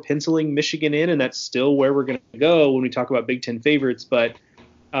kind of were penciling Michigan in, and that's still where we're going to go when we talk about Big Ten favorites. But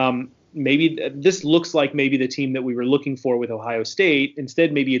maybe this looks like maybe the team that we were looking for with Ohio State.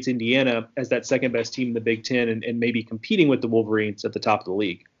 Instead, maybe it's Indiana as that second best team in the Big Ten and maybe competing with the Wolverines at the top of the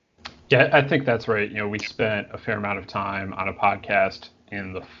league. Yeah, I think that's right. We spent a fair amount of time on a podcast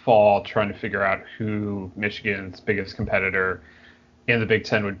in the fall trying to figure out who Michigan's biggest competitor in the Big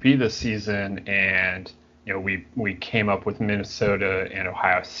Ten would be this season. And, we came up with Minnesota and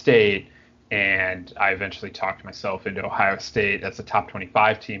Ohio State. And I eventually talked myself into Ohio State as a top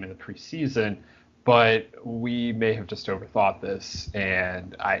 25 team in the preseason, but we may have just overthought this.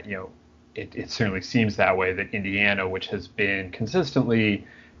 And it certainly seems that way, that Indiana, which has been consistently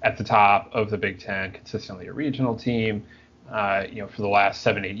at the top of the Big Ten, consistently a regional team, for the last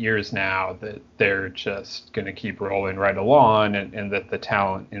 7-8 years now, that they're just going to keep rolling right along, and that the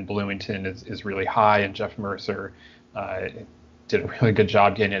talent in Bloomington is really high. And Jeff Mercer did a really good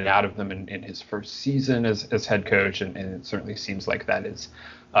job getting it out of them in his first season as head coach, and it certainly seems like that is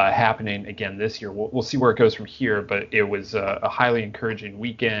happening again this year. We'll see where it goes from here, but it was a highly encouraging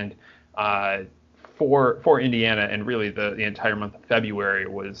weekend for Indiana, and really the entire month of February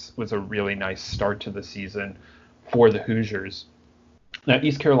was a really nice start to the season for the Hoosiers. Now,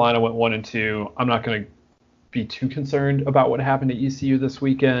 East Carolina went 1-2. I'm not going to be too concerned about what happened at ECU this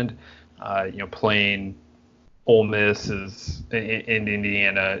weekend. Playing Ole Miss is in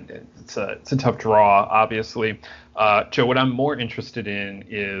Indiana. It's a tough draw, obviously. Joe, what I'm more interested in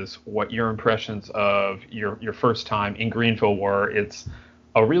is what your impressions of your first time in Greenville were. It's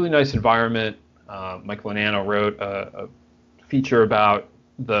a really nice environment. Mike Lanano wrote a feature about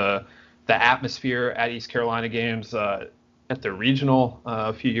the atmosphere at East Carolina games at the regional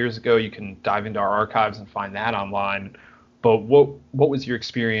a few years ago. You can dive into our archives and find that online. But what was your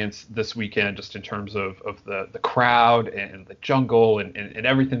experience this weekend, just in terms of the crowd and the jungle and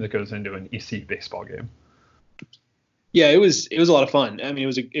everything that goes into an ECU baseball game? Yeah, it was a lot of fun. I mean, it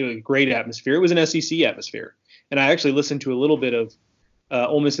was a great atmosphere. It was an SEC atmosphere. And I actually listened to a little bit of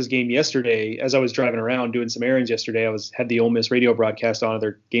Ole Miss's game yesterday as I was driving around doing some errands yesterday. I had the Ole Miss radio broadcast on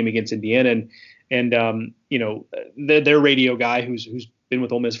their game against Indiana, and their radio guy who's been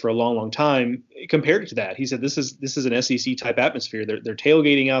with Ole Miss for a long, long time compared it to that. He said this is an SEC type atmosphere. They're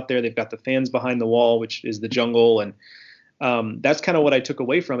tailgating out there. They've got the fans behind the wall, which is the jungle, and that's kind of what I took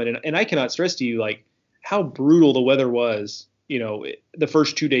away from it. And I cannot stress to you like how brutal the weather was. The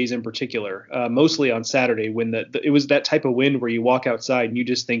first 2 days in particular, mostly on Saturday, when it was that type of wind where you walk outside and you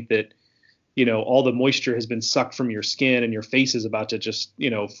just think that, all the moisture has been sucked from your skin and your face is about to just,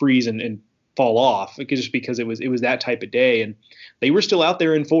 freeze and fall off just because it was that type of day, and they were still out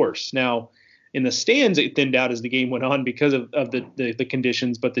there in force. Now, in the stands, it thinned out as the game went on because of the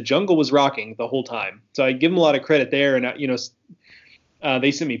conditions, but the jungle was rocking the whole time. So I give them a lot of credit there. And,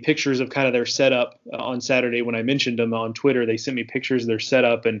 they sent me pictures of kind of their setup on Saturday when I mentioned them on Twitter. They sent me pictures of their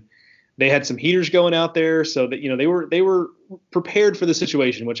setup, and they had some heaters going out there so that, they were prepared for the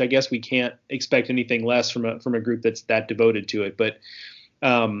situation, which I guess we can't expect anything less from a group that's that devoted to it. But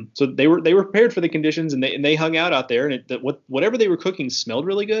so they were prepared for the conditions, and they hung out there, and whatever they were cooking smelled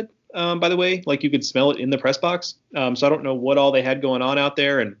really good. By the way, like you could smell it in the press box. So I don't know what all they had going on out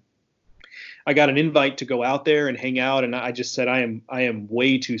there. And I got an invite to go out there and hang out. And I just said, I am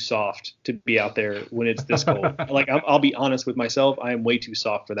way too soft to be out there when it's this cold. Like, I'll be honest with myself. I am way too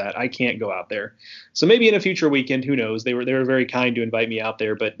soft for that. I can't go out there. So maybe in a future weekend, who knows? They were very kind to invite me out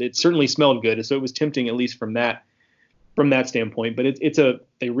there, but it certainly smelled good. So it was tempting, at least from that standpoint. But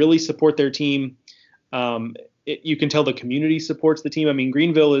they really support their team. You can tell the community supports the team. I mean,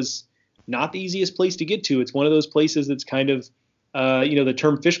 Greenville is not the easiest place to get to. It's one of those places that's kind of, the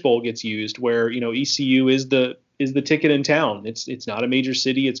term fishbowl gets used, where, ECU is the ticket in town. It's not a major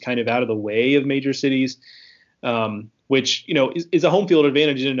city. It's kind of out of the way of major cities, which, is a home field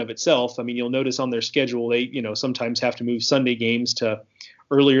advantage in and of itself. I mean, you'll notice on their schedule, they, sometimes have to move Sunday games to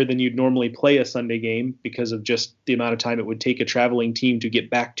earlier than you'd normally play a Sunday game because of just the amount of time it would take a traveling team to get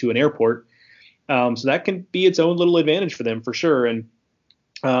back to an airport. So that can be its own little advantage for them for sure. And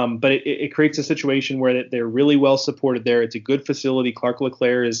but it creates a situation where they're really well supported there. It's a good facility. Clark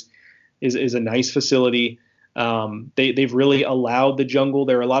LeClaire is a nice facility. They've really allowed the jungle.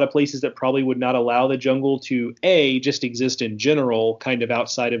 There are a lot of places that probably would not allow the jungle to just exist in general, kind of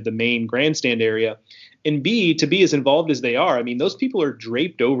outside of the main grandstand area, and B, to be as involved as they are. I mean, those people are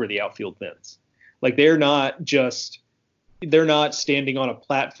draped over the outfield fence. Like, they're not standing on a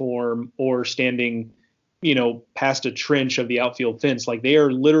platform or standing, past a trench of the outfield fence. Like, they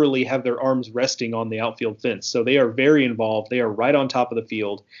are literally have their arms resting on the outfield fence. So they are very involved. They are right on top of the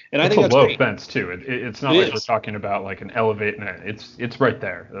field. And I think that's a low great. Fence too. It's not like we're talking about like an elevate. It's right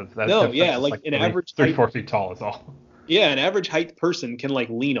there. Like an average 34 feet tall is all. Yeah, an average height person can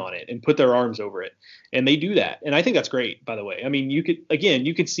lean on it and put their arms over it. And they do that. And I think that's great, by the way. I mean, you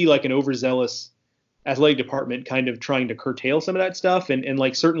could see like an overzealous athletic department kind of trying to curtail some of that stuff.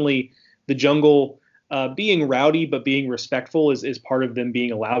 And certainly the jungle being rowdy but being respectful is part of them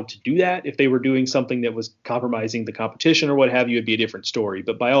being allowed to do that. If they were doing something that was compromising the competition or what have you, it'd be a different story.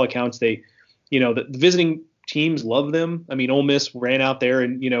 But by all accounts, the visiting teams love them. I mean, Ole Miss ran out there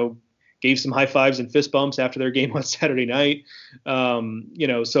and, gave some high fives and fist bumps after their game on Saturday night.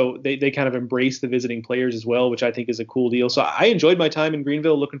 So they kind of embrace the visiting players as well, which I think is a cool deal. So I enjoyed my time in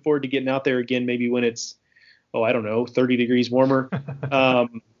Greenville. Looking forward to getting out there again, maybe when it's, 30 degrees warmer.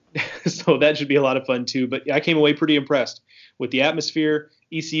 So that should be a lot of fun too. But I came away pretty impressed with the atmosphere.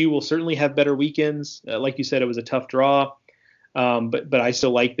 ECU will certainly have better weekends. Like you said, it was a tough draw, but I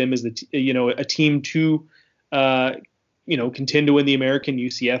still like them as a team to contend to win the American.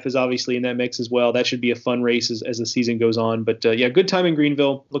 UCF is obviously in that mix as well. That should be a fun race as the season goes on. But good time in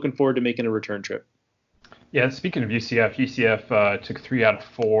Greenville. Looking forward to making a return trip. Yeah, speaking of UCF took 3 out of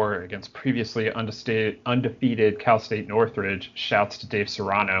 4 against previously undefeated Cal State Northridge. Shouts to Dave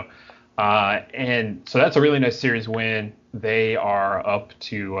Serrano. And so that's a really nice series win. They are up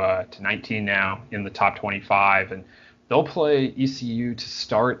to 19 now in the top 25, and they'll play ECU to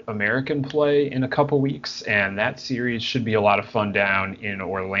start American play in a couple weeks, and that series should be a lot of fun down in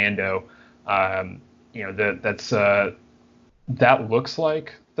Orlando. That looks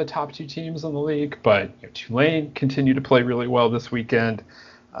like the top 2 teams in the league, but Tulane continue to play really well this weekend,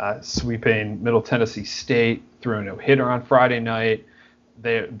 sweeping Middle Tennessee State, threw a no-hitter on Friday night.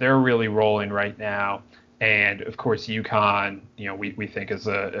 They're really rolling right now. And of course, UConn, we think is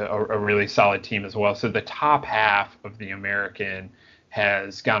a really solid team as well. So the top half of the American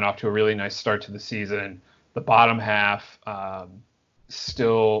has gone off to a really nice start to the season. The bottom half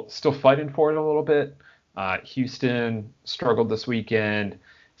still fighting for it a little bit. Houston struggled this weekend.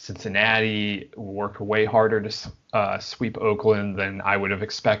 Cincinnati worked way harder to sweep Oakland than I would have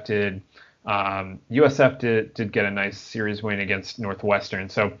expected. USF did get a nice series win against Northwestern.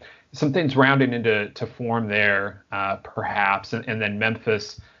 So some things rounding into form there, perhaps. And then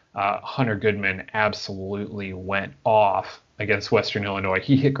Memphis, Hunter Goodman absolutely went off against Western Illinois.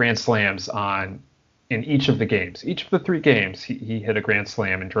 He hit grand slams in each of the games. Each of the 3 games, he hit a grand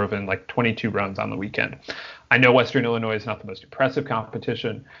slam and drove in 22 runs on the weekend. I know Western Illinois is not the most impressive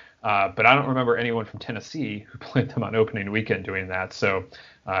competition, but I don't remember anyone from Tennessee who played them on opening weekend doing that. So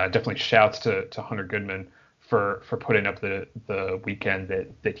definitely shouts to Hunter Goodman for putting up the weekend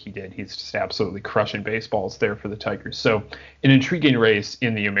that he did. He's just absolutely crushing baseballs there for the Tigers. So an intriguing race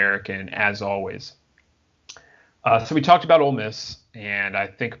in the American, as always. So we talked about Ole Miss, and I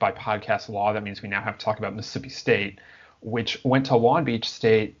think by podcast law, that means we now have to talk about Mississippi State, which went to Long Beach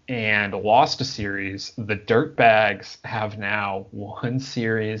State and lost a series. The Dirtbags have now won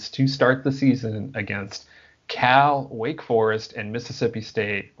series to start the season against Cal, Wake Forest, and Mississippi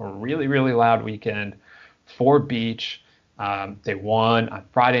State. A really, really loud weekend for Beach. They won on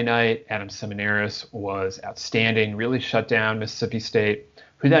Friday night. Adam Seminaris was outstanding, really shut down Mississippi State,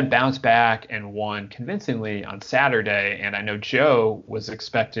 who then bounced back and won convincingly on Saturday. And I know Joe was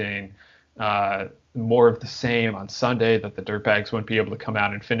expecting more of the same on Sunday, that the Dirtbags wouldn't be able to come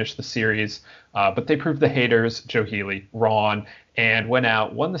out and finish the series. But they proved the haters, Joe Healy, wrong, and went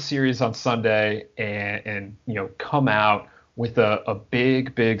out, won the series on Sunday, and come out with a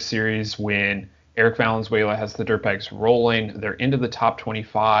big series win. Eric Valenzuela has the Dirtbags rolling. They're into the top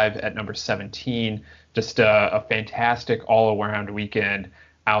 25 at number 17. Just a fantastic all-around weekend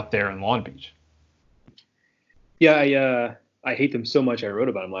out there in Long Beach. Yeah, I hate them so much. I wrote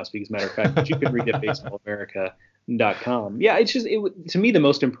about them last week, as a matter of fact, but you can read at baseballamerica.com. Yeah, it's just, to me, the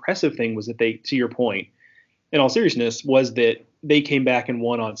most impressive thing was that they, to your point, in all seriousness, was that they came back and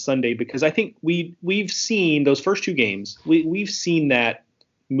won on Sunday, because I think we've seen those first two games. We've seen that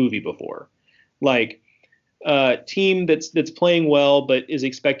movie before. Like a team that's playing well, but is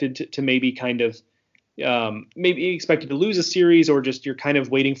expected to maybe kind of maybe expected to lose a series, or just you're kind of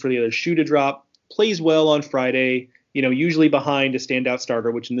waiting for the other shoe to drop, plays well on Friday, usually behind a standout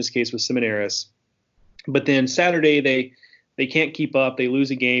starter, which in this case was Seminaris. But then Saturday they can't keep up, they lose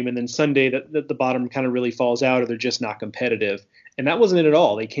a game, and then Sunday the bottom kind of really falls out, or they're just not competitive. And that wasn't it at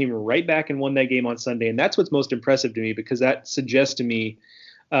all. They came right back and won that game on Sunday, and that's what's most impressive to me, because that suggests to me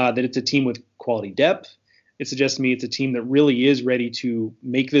that it's a team with quality depth. It suggests to me it's a team that really is ready to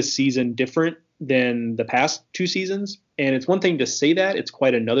make this season different than the past two seasons. And it's one thing to say that, it's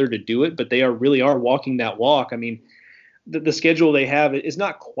quite another to do it, but they really are walking that walk. I mean, the schedule they have is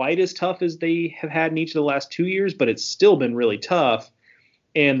not quite as tough as they have had in each of the last 2 years, but it's still been really tough.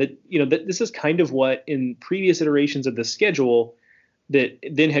 And this is kind of what in previous iterations of the schedule that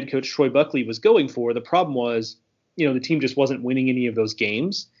then head coach Troy Buckley was going for. The problem was, the team just wasn't winning any of those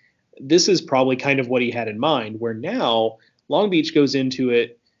games. This is probably kind of what he had in mind, where now Long Beach goes into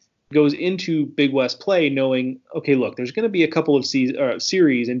Big West play knowing, okay, look, there's going to be a couple of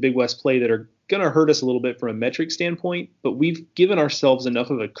series in Big West play that are going to hurt us a little bit from a metric standpoint, but we've given ourselves enough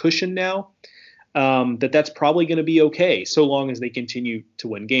of a cushion now that's probably going to be okay, so long as they continue to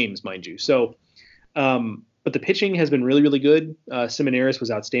win games, mind you. So, but the pitching has been really, really good. Seminaris was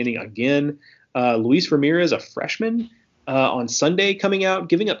outstanding again. Luis Ramirez, a freshman, on Sunday coming out,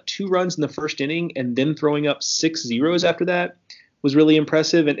 giving up 2 runs in the first inning and then throwing up 6 zeros after that was really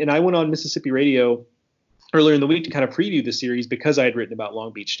impressive. And I went on Mississippi radio earlier in the week to kind of preview the series, because I had written about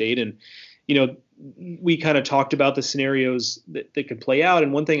Long Beach State. And, we kind of talked about the scenarios that could play out.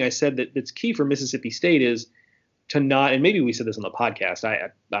 And one thing I said that's key for Mississippi State is to not, and maybe we said this on the podcast,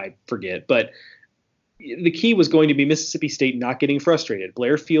 I forget, but the key was going to be Mississippi State not getting frustrated.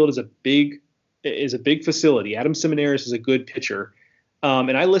 Blair Field is a big facility. Adam Seminaris is a good pitcher.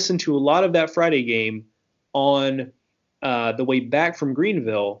 And I listened to a lot of that Friday game on the way back from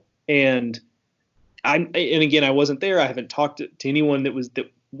Greenville. And again, I wasn't there. I haven't talked to anyone that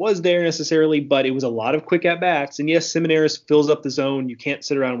was there necessarily, but it was a lot of quick at bats. And yes, Seminaris fills up the zone. You can't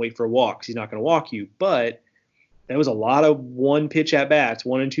sit around and wait for a walk, because he's not going to walk you. But that was a lot of 1 pitch at bats,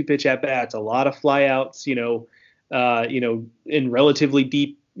 1 and 2 pitch at bats, a lot of flyouts, in relatively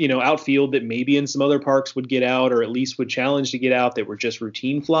deep, outfield that maybe in some other parks would get out, or at least would challenge to get out, that were just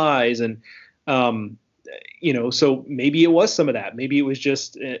routine flies. And, so maybe it was some of that. Maybe it was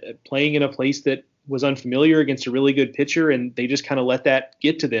just playing in a place that was unfamiliar against a really good pitcher, and they just kind of let that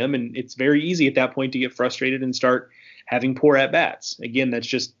get to them. And it's very easy at that point to get frustrated and start having poor at bats. Again, that's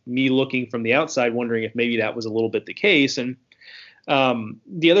just me looking from the outside, wondering if maybe that was a little bit the case. And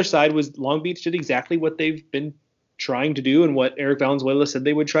the other side was Long Beach did exactly what they've been trying to do and what Eric Valenzuela said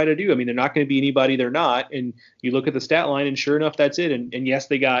they would try to do. I mean, they're not going to be anybody they're not. And you look at the stat line, and sure enough, that's it. And yes,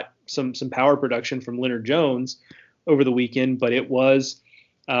 they got some power production from Leonard Jones over the weekend, but it was,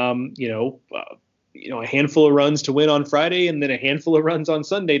 a handful of runs to win on Friday, and then a handful of runs on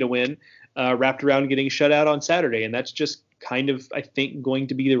Sunday to win, wrapped around getting shut out on Saturday. And that's just kind of, I think, going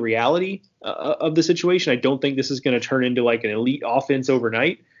to be the reality of the situation. I don't think this is going to turn into like an elite offense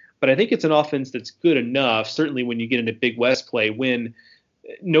overnight, but I think it's an offense that's good enough, certainly when you get into Big West play, when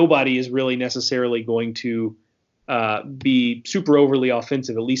nobody is really necessarily going to be super overly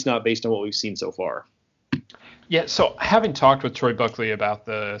offensive, at least not based on what we've seen so far. Yeah, so having talked with Troy Buckley about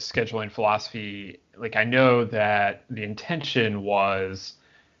the scheduling philosophy, like I know that the intention was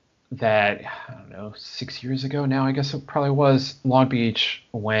that, I don't know, 6 years ago now, I guess it probably was, Long Beach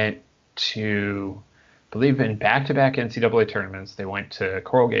went to, I believe in back-to-back NCAA tournaments, they went to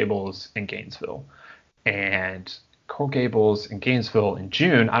Coral Gables and Gainesville. And Coral Gables and Gainesville in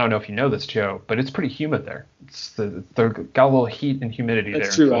June, I don't know if you know this, Joe, but it's pretty humid there. They've got a little heat and humidity there.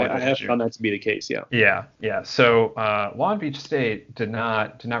 That's true. In I have June. found that to be the case. Yeah. Yeah. So Long Beach State did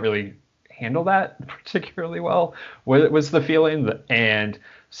not really handle that particularly well. Was the feeling, and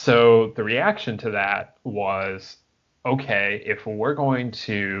so the reaction to that was, okay, if we're going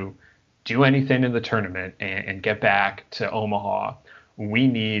to do anything in the tournament and get back to Omaha, we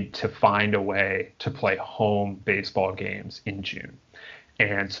need to find a way to play home baseball games in June.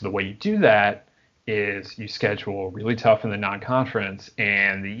 And so the way you do that is you schedule really tough in the non-conference,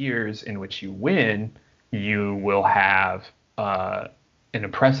 and the years in which you win, you will have an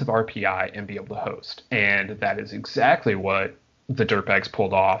impressive RPI and be able to host. And that is exactly what the Dirtbags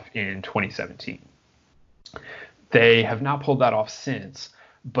pulled off in 2017. They have not pulled that off since,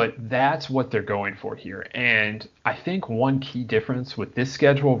 but that's what they're going for here. And I think one key difference with this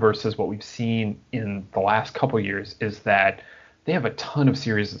schedule versus what we've seen in the last couple of years is that they have a ton of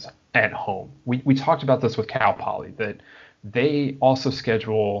series at home. We talked about this with Cal Poly, that they also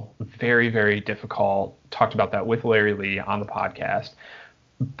schedule very, very difficult. Talked about that with Larry Lee on the podcast.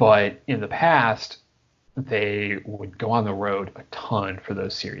 But in the past, they would go on the road a ton for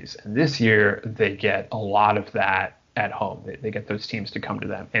those series. And this year, they get a lot of that at home. They get those teams to come to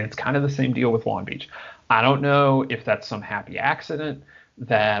them. And it's kind of the same deal with Long Beach. I don't know if that's some happy accident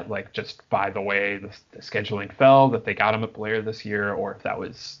that, like, just by the way the scheduling fell, that they got them at Blair this year, or if that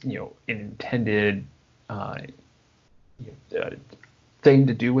was, an intended thing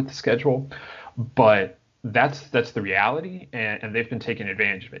to do with the schedule. But that's the reality, and they've been taking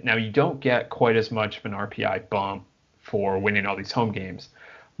advantage of it. Now, you don't get quite as much of an RPI bump for winning all these home games,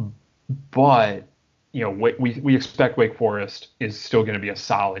 but we expect Wake Forest is still going to be a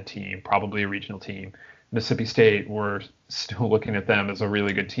solid team, probably a regional team. Mississippi State, we're still looking at them as a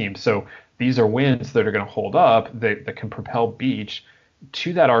really good team. So these are wins that are going to hold up, that can propel Beach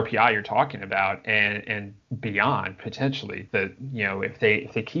to that RPI you're talking about and beyond, potentially. That, if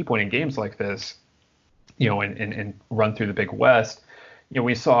they keep winning games like this, and run through the Big West,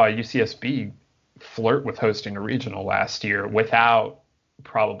 we saw UCSB flirt with hosting a regional last year without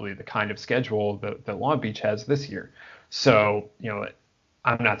probably the kind of schedule that Long Beach has this year. So,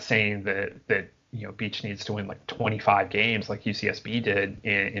 I'm not saying that Beach needs to win like 25 games like UCSB did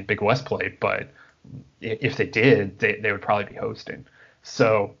in Big West play, but if they did, they would probably be hosting.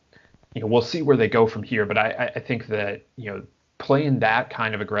 So, we'll see where they go from here. But I think that, playing that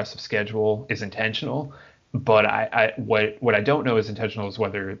kind of aggressive schedule is intentional. But what I don't know is intentional is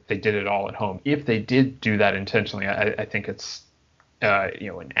whether they did it all at home. If they did do that intentionally, I think it's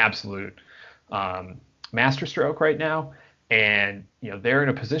an absolute masterstroke right now. And they're in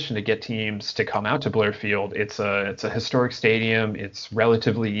a position to get teams to come out to Blair Field. It's a historic stadium. It's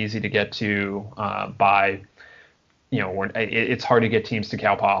relatively easy to get to by. It's hard to get teams to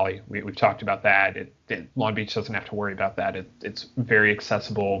Cal Poly. We've talked about that. Long Beach doesn't have to worry about that. It's very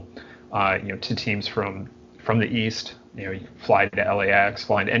accessible, to teams from the east. You fly to LAX,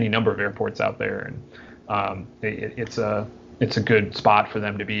 fly to any number of airports out there, and it's a good spot for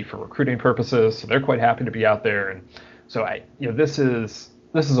them to be for recruiting purposes. So they're quite happy to be out there, and so this is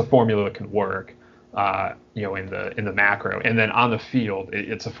a formula that can work. In the macro, and then on the field,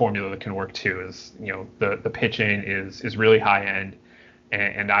 it's a formula that can work too. Is the pitching is really high end,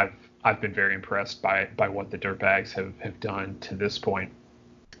 and I've been very impressed by what the Dirtbags have done to this point.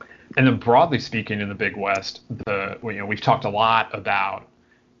 And then broadly speaking, in the Big West, we've talked a lot about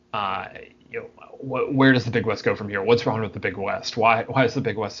where does the Big West go from here? What's wrong with the Big West? Why is the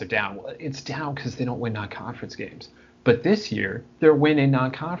Big West so down? Well, it's down because they don't win non-conference games. But this year, they're winning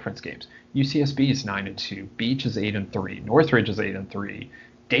non-conference games. UCSB is 9-2, Beach is 8-3, Northridge is 8-3,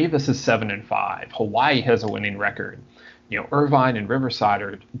 Davis is 7-5, Hawaii has a winning record. Irvine and Riverside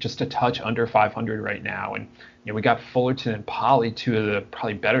are just a touch under 500 right now, and we got Fullerton and Poly, two of the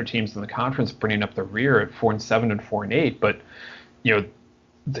probably better teams in the conference, bringing up the rear at 4-7 and 4-8. But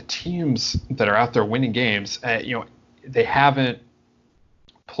the teams that are out there winning games, they haven't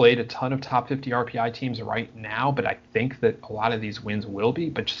played a ton of top 50 RPI teams right now, but I think that a lot of these wins will be.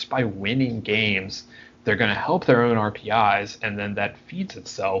 But just by winning games, they're going to help their own RPIs, and then that feeds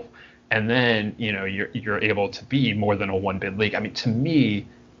itself. And then you're able to be more than a one bid league. I mean, to me,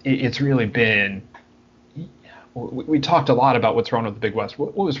 it's really been we talked a lot about what's wrong with the Big West.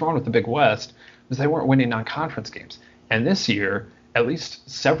 What was wrong with the Big West was they weren't winning non-conference games. And this year, at least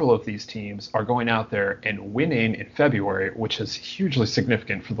several of these teams are going out there and winning in February, which is hugely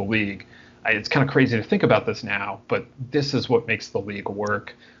significant for the league. It's kind of crazy to think about this now, but this is what makes the league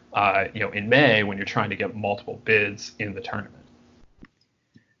work. In May when you're trying to get multiple bids in the tournament.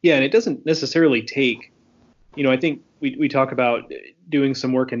 Yeah, and it doesn't necessarily take, I think we talk about doing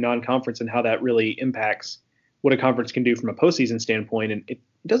some work in non-conference and how that really impacts what a conference can do from a postseason standpoint, and it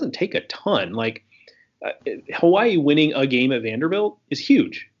doesn't take a ton. Like Hawaii winning a game at Vanderbilt is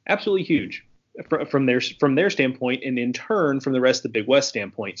huge, absolutely huge from their standpoint, and in turn from the rest of the Big West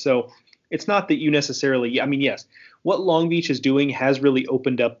standpoint. So it's not that you necessarily, yes, what Long Beach is doing has really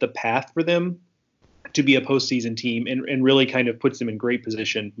opened up the path for them to be a postseason team and really kind of puts them in great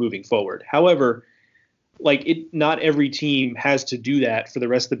position moving forward. However, not every team has to do that for the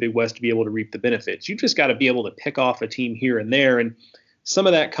rest of the Big West to be able to reap the benefits. You just got to be able to pick off a team here and there. And some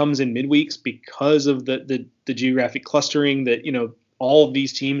of that comes in midweeks because of the geographic clustering that, all of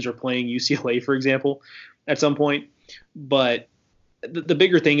these teams are playing UCLA, for example, at some point. But the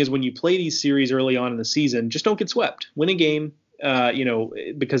bigger thing is when you play these series early on in the season, just don't get swept. Win a game,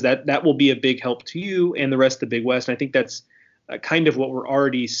 because that will be a big help to you and the rest of the Big West. And I think that's kind of what we're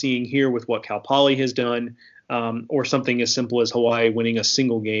already seeing here with what Cal Poly has done, or something as simple as Hawaii winning a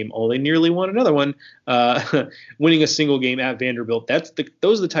single game. They nearly won another one, winning a single game at Vanderbilt.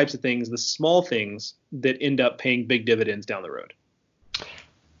 Those are the types of things, the small things that end up paying big dividends down the road.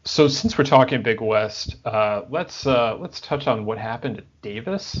 So since we're talking Big West, let's touch on what happened at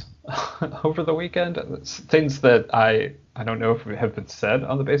Davis over the weekend. It's things that I don't know if have been said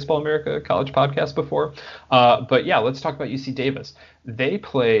on the Baseball America College podcast before. But yeah, let's talk about UC Davis. They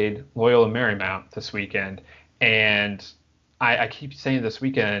played Loyola Marymount this weekend, and I keep saying this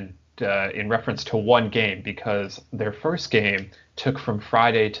weekend in reference to one game because their first game took from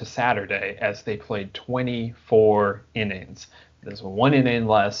Friday to Saturday as they played 24 innings. There's 1 inning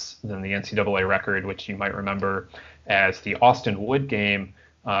less than the NCAA record, which you might remember as the Austin Wood game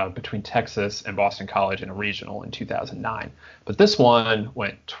between Texas and Boston College in a regional in 2009. But this one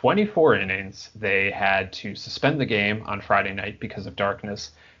went 24 innings. They had to suspend the game on Friday night because of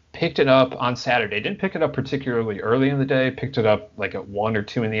darkness, picked it up on Saturday. Didn't pick it up particularly early in the day, picked it up like at 1 or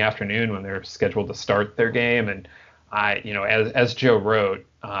 2 in the afternoon when they're scheduled to start their game. And as Joe wrote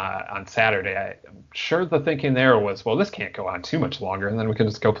on Saturday, I'm sure the thinking there was, well, this can't go on too much longer, and then we can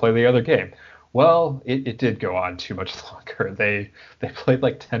just go play the other game. Well, it did go on too much longer. They played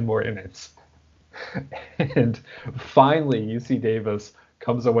like 10 more innings. And finally, UC Davis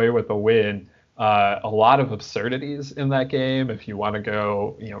comes away with a win. A lot of absurdities in that game. If you want to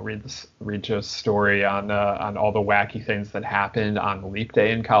go, read Joe's story on all the wacky things that happened on Leap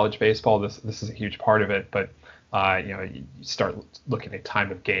Day in college baseball, this is a huge part of it. But you start looking at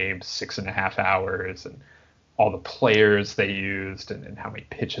time of game, 6.5 hours, and all the players they used and how many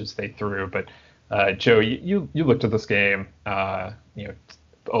pitches they threw. But Joe, you looked at this game, a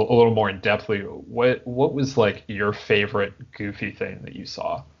little more in depthly. What was like your favorite goofy thing that you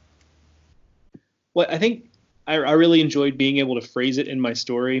saw? Well, I think I really enjoyed being able to phrase it in my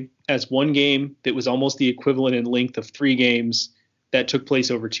story as one game that was almost the equivalent in length of 3 games that took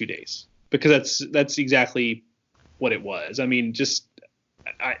place over 2 days, because that's exactly what it was. I mean,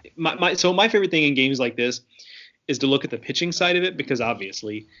 my favorite thing in games like this is to look at the pitching side of it, because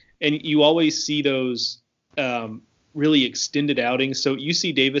obviously, and you always see those really extended outings. So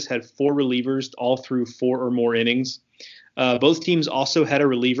UC Davis had 4 relievers all through 4 or more innings. Both teams also had a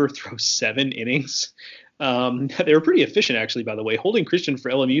reliever throw 7 innings. They were pretty efficient, actually, by the way. Holding Christian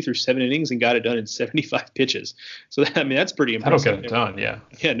for LMU threw 7 innings and got it done in 75 pitches. So that's pretty impressive. That'll get it done, yeah.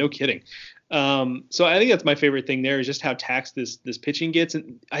 Yeah, no kidding. So I think that's my favorite thing there, is just how taxed this pitching gets.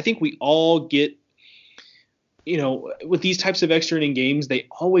 And I think we all get, with these types of extra inning games, they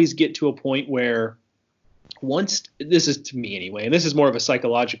always get to a point where this is to me anyway, and this is more of a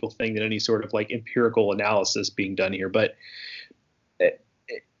psychological thing than any sort of like empirical analysis being done here. But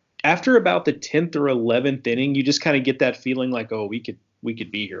after about the 10th or 11th inning, you just kind of get that feeling like, oh, we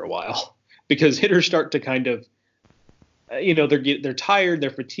could be here a while, because hitters start to kind of, they're tired,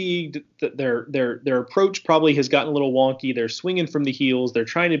 they're fatigued, their approach probably has gotten a little wonky. They're swinging from the heels. They're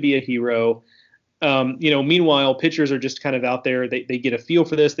trying to be a hero. Meanwhile, pitchers are just kind of out there. They get a feel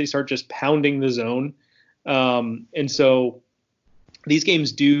for this. They start just pounding the zone. And so these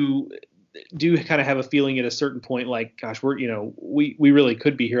games do kind of have a feeling at a certain point, like, gosh, we really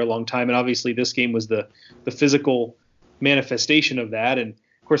could be here a long time. And obviously this game was the physical manifestation of that. And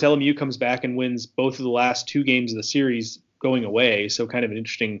of course, LMU comes back and wins both of the last 2 games of the series going away. So kind of an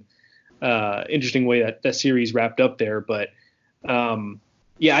interesting interesting way that series wrapped up there. But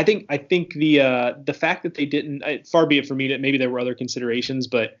yeah, I think the fact that they didn't, far be it for me that maybe there were other considerations,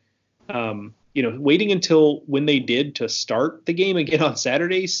 but waiting until when they did to start the game again on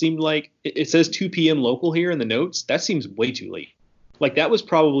Saturday seemed like it says 2 p.m. local here in the notes. That seems way too late. Like that was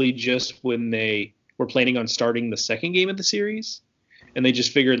probably just when they were planning on starting the second game of the series, and they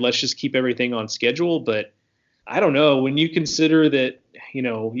just figured let's just keep everything on schedule. But I don't know, when you consider that,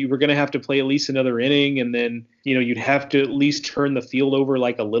 you were going to have to play at least another inning, and then, you'd have to at least turn the field over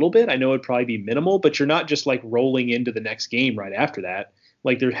like a little bit. I know it'd probably be minimal, but you're not just like rolling into the next game right after that.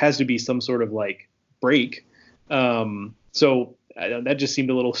 Like there has to be some sort of like break. So that just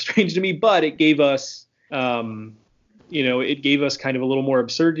seemed a little strange to me, but it gave us, it gave us kind of a little more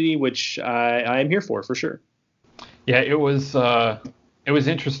absurdity, which I am here for sure. Yeah, it was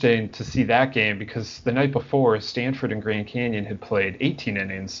interesting to see that game because the night before, Stanford and Grand Canyon had played 18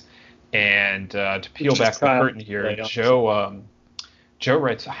 innings. And to peel back the curtain here, Joe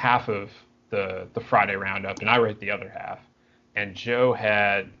writes half of the Friday roundup, and I write the other half. And Joe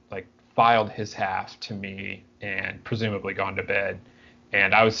had filed his half to me and presumably gone to bed.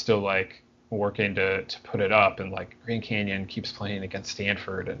 And I was still working to put it up, and Grand Canyon keeps playing against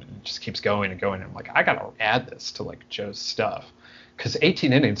Stanford and it just keeps going and going. And I'm like, I got to add this to Joe's stuff. Because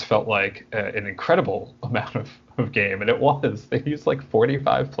 18 innings felt like an incredible amount of game, and it was. They used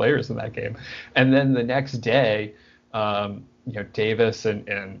 45 players in that game, and then the next day, Davis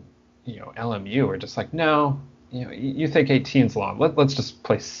and LMU were just no, you think 18's long? Let's just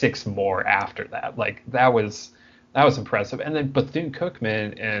play 6 more after that. That was impressive. And then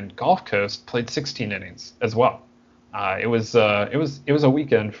Bethune-Cookman and Gulf Coast played 16 innings as well. It was a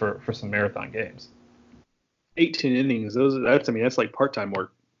weekend for some marathon games. 18 innings. That's like part-time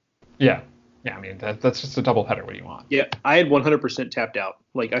work. Yeah. I mean, that's just a doubleheader. What do you want? Yeah, I had 100% tapped out.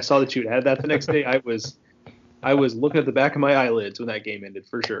 I saw that you had that the next day. I was looking at the back of my eyelids when that game ended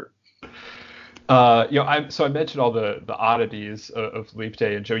for sure. So I mentioned all the oddities of Leap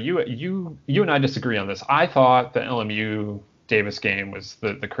Day, and Joe, you and I disagree on this. I thought the LMU Davis game was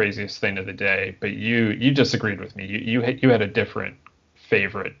the craziest thing of the day, but you disagreed with me. You had a different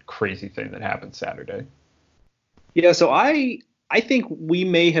favorite crazy thing that happened Saturday. Yeah, so I think we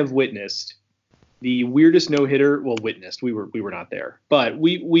may have witnessed the weirdest no-hitter. Well, we were not there, but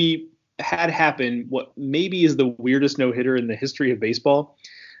we had happen what maybe is the weirdest no-hitter in the history of baseball.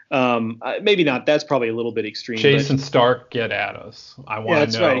 Maybe not. That's probably a little bit extreme. Jason Stark, get at us. I want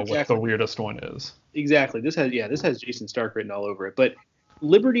to know right, exactly. What the weirdest one is. Exactly. This has Jason Stark written all over it. But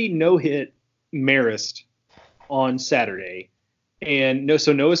Liberty no-hit Marist on Saturday. And Noah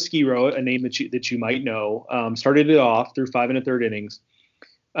Skiro, a name that you might know, started it off through 5 1/3 innings.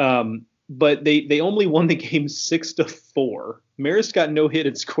 But they only won the game 6-4. Marist got no hit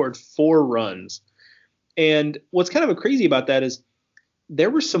and scored 4 runs. And what's kind of crazy about that is there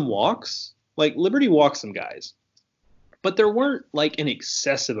were some walks. Liberty walked some guys, but there weren't an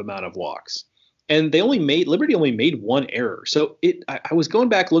excessive amount of walks. And Liberty only made 1 error. So I was going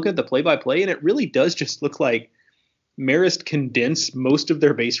back looking at the play-by-play, and it really does just look like Marist condensed most of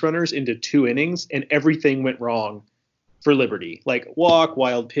their base runners into 2 innings, and everything went wrong for Liberty. Walk,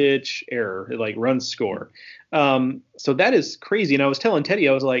 wild pitch, error, run, score. So that is crazy. And I was telling Teddy,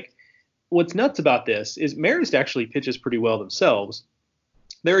 I was like, what's nuts about this is Marist actually pitches pretty well themselves.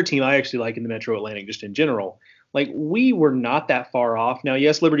 They're a team I actually like in the Metro Atlantic just in general. We were not that far off. Now,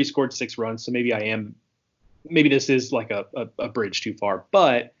 yes, Liberty scored 6 runs, so maybe this is a bridge too far.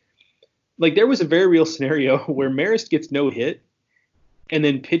 But there was a very real scenario where Marist gets no hit and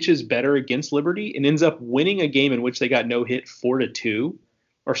then pitches better against Liberty and ends up winning a game in which they got no hit 4-2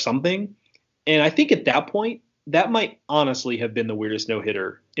 or something. And I think at that point, that might honestly have been the weirdest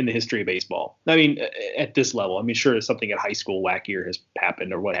no-hitter in the history of baseball. I mean, at this level, sure something at high school wackier has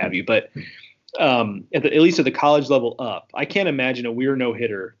happened or what have you, but at least at the college level up, I can't imagine a weirder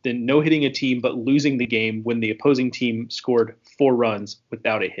no-hitter than no-hitting a team but losing the game when the opposing team scored 4 runs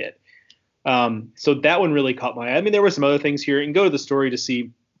without a hit. So that one really caught my eye. There were some other things here. You can go to the story to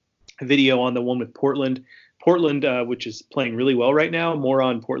see a video on the one with Portland. Portland, which is playing really well right now, more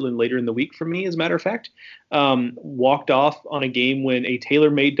on Portland later in the week for me, as a matter of fact, walked off on a game when a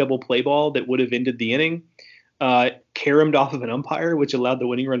tailor-made double play ball that would have ended the inning caromed off of an umpire, which allowed the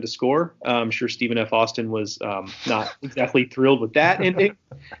winning run to score. I'm sure Stephen F. Austin was not exactly thrilled with that ending.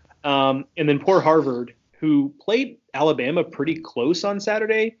 And then poor Harvard, who played Alabama pretty close on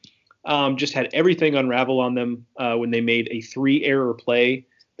Saturday, just had everything unravel on them when they made a 3-error play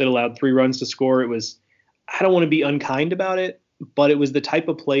that allowed 3 runs to score. It was, I don't want to be unkind about it, but it was the type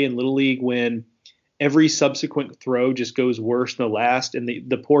of play in Little League when every subsequent throw just goes worse than the last, and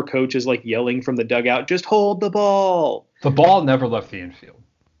the poor coach is like yelling from the dugout, just hold the ball. The ball never left the infield.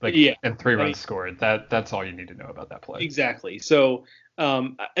 Yeah. And 3 runs scored. That's all you need to know about that play. Exactly. So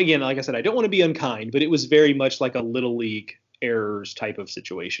again, like I said, I don't want to be unkind, but it was very much like a little league errors type of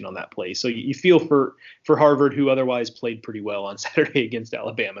situation on that play. So you feel for Harvard, who otherwise played pretty well on Saturday against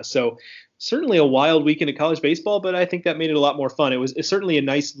Alabama. So certainly a wild weekend of college baseball, but I think that made it a lot more fun. It's certainly a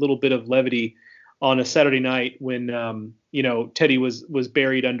nice little bit of levity on a Saturday night when Teddy was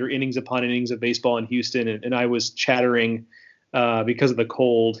buried under innings upon innings of baseball in Houston, and I was chattering because of the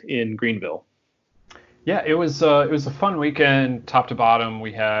cold in Greenville. Yeah, it was a fun weekend, top to bottom.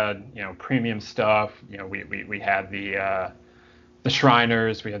 We had premium stuff. We had the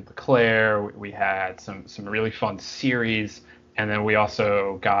Shriners, we had the Claire, we had some really fun series, and then we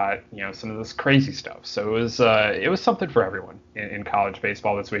also got some of this crazy stuff. So it was something for everyone in college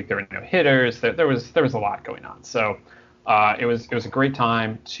baseball this week. There were no hitters. There was a lot going on. So it was a great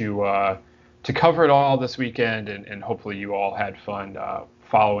time to cover it all this weekend, and hopefully you all had fun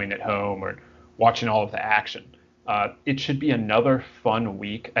following at home or watching all of the action. It should be another fun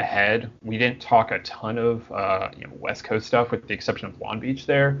week ahead. We didn't talk a ton of West Coast stuff with the exception of Long Beach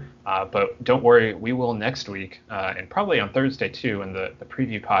there, but don't worry, we will next week and probably on Thursday too in the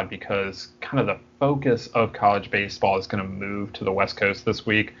preview pod, because kind of the focus of college baseball is going to move to the West Coast this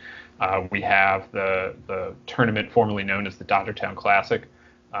week. We have the tournament formerly known as the Dodgertown Classic.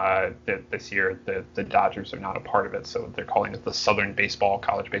 This year the Dodgers are not a part of it, so they're calling it the Southern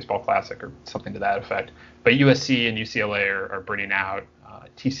College Baseball Classic or something to that effect. But USC and UCLA are bringing out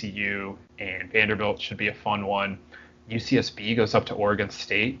TCU, and Vanderbilt should be a fun one. UCSB goes up to Oregon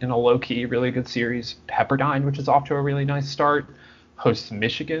State in a low-key really good series. Pepperdine, which is off to a really nice start, hosts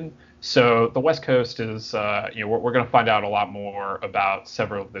Michigan. So the West Coast is we're going to find out a lot more about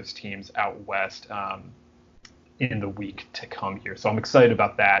several of those teams out west in the week to come here. So I'm excited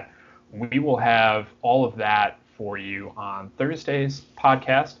about that. We will have all of that for you on Thursday's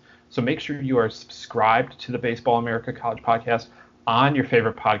podcast. So make sure you are subscribed to the Baseball America College Podcast on your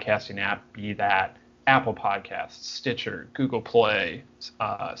favorite podcasting app, be that Apple Podcasts, Stitcher, Google Play,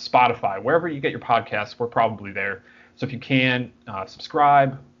 Spotify, wherever you get your podcasts, we're probably there. So if you can,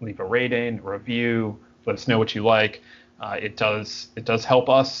 subscribe, leave a rating, a review, let us know what you like. It does help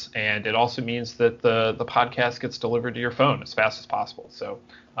us, and it also means that the podcast gets delivered to your phone as fast as possible. So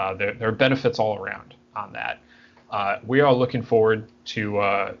there are benefits all around on that. We are looking forward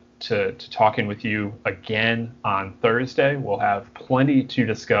to talking with you again on Thursday. We'll have plenty to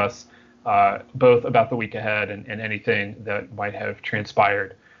discuss, both about the week ahead and anything that might have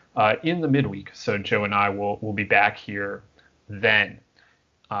transpired in the midweek. So Joe and I will be back here then.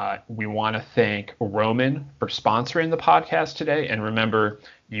 We want to thank Roman for sponsoring the podcast today. And remember,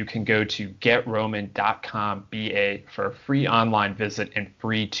 you can go to getroman.com/BA for a free online visit and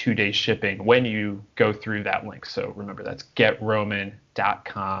free 2-day shipping when you go through that link. So remember, that's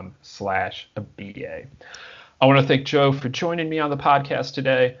getroman.com/BA. I want to thank Joe for joining me on the podcast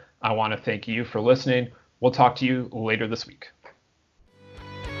today. I want to thank you for listening. We'll talk to you later this week.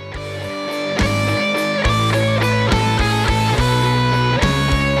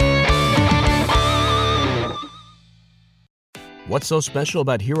 What's so special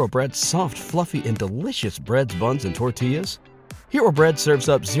about Hero Bread's soft, fluffy, and delicious breads, buns, and tortillas? Hero Bread serves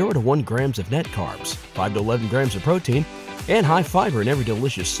up 0 to 1 grams of net carbs, 5 to 11 grams of protein, and high fiber in every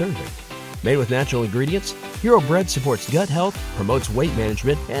delicious serving. Made with natural ingredients, Hero Bread supports gut health, promotes weight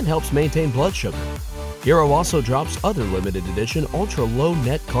management, and helps maintain blood sugar. Hero also drops other limited edition ultra-low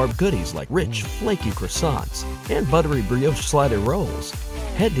net carb goodies like rich, flaky croissants and buttery brioche slider rolls.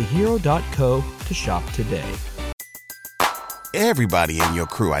 Head to hero.co to shop today. Everybody in your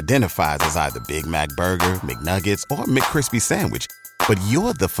crew identifies as either Big Mac Burger, McNuggets, or McCrispy Sandwich. But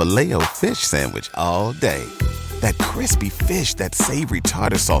you're the Filet-O-Fish Sandwich all day. That crispy fish, that savory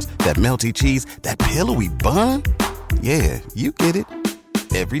tartar sauce, that melty cheese, that pillowy bun. Yeah, you get it.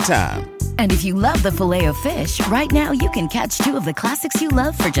 Every time. And if you love the Filet-O-Fish, right now you can catch 2 of the classics you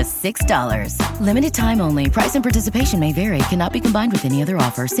love for just $6. Limited time only. Price and participation may vary. Cannot be combined with any other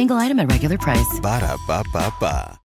offer. Single item at regular price. Ba-da-ba-ba-ba.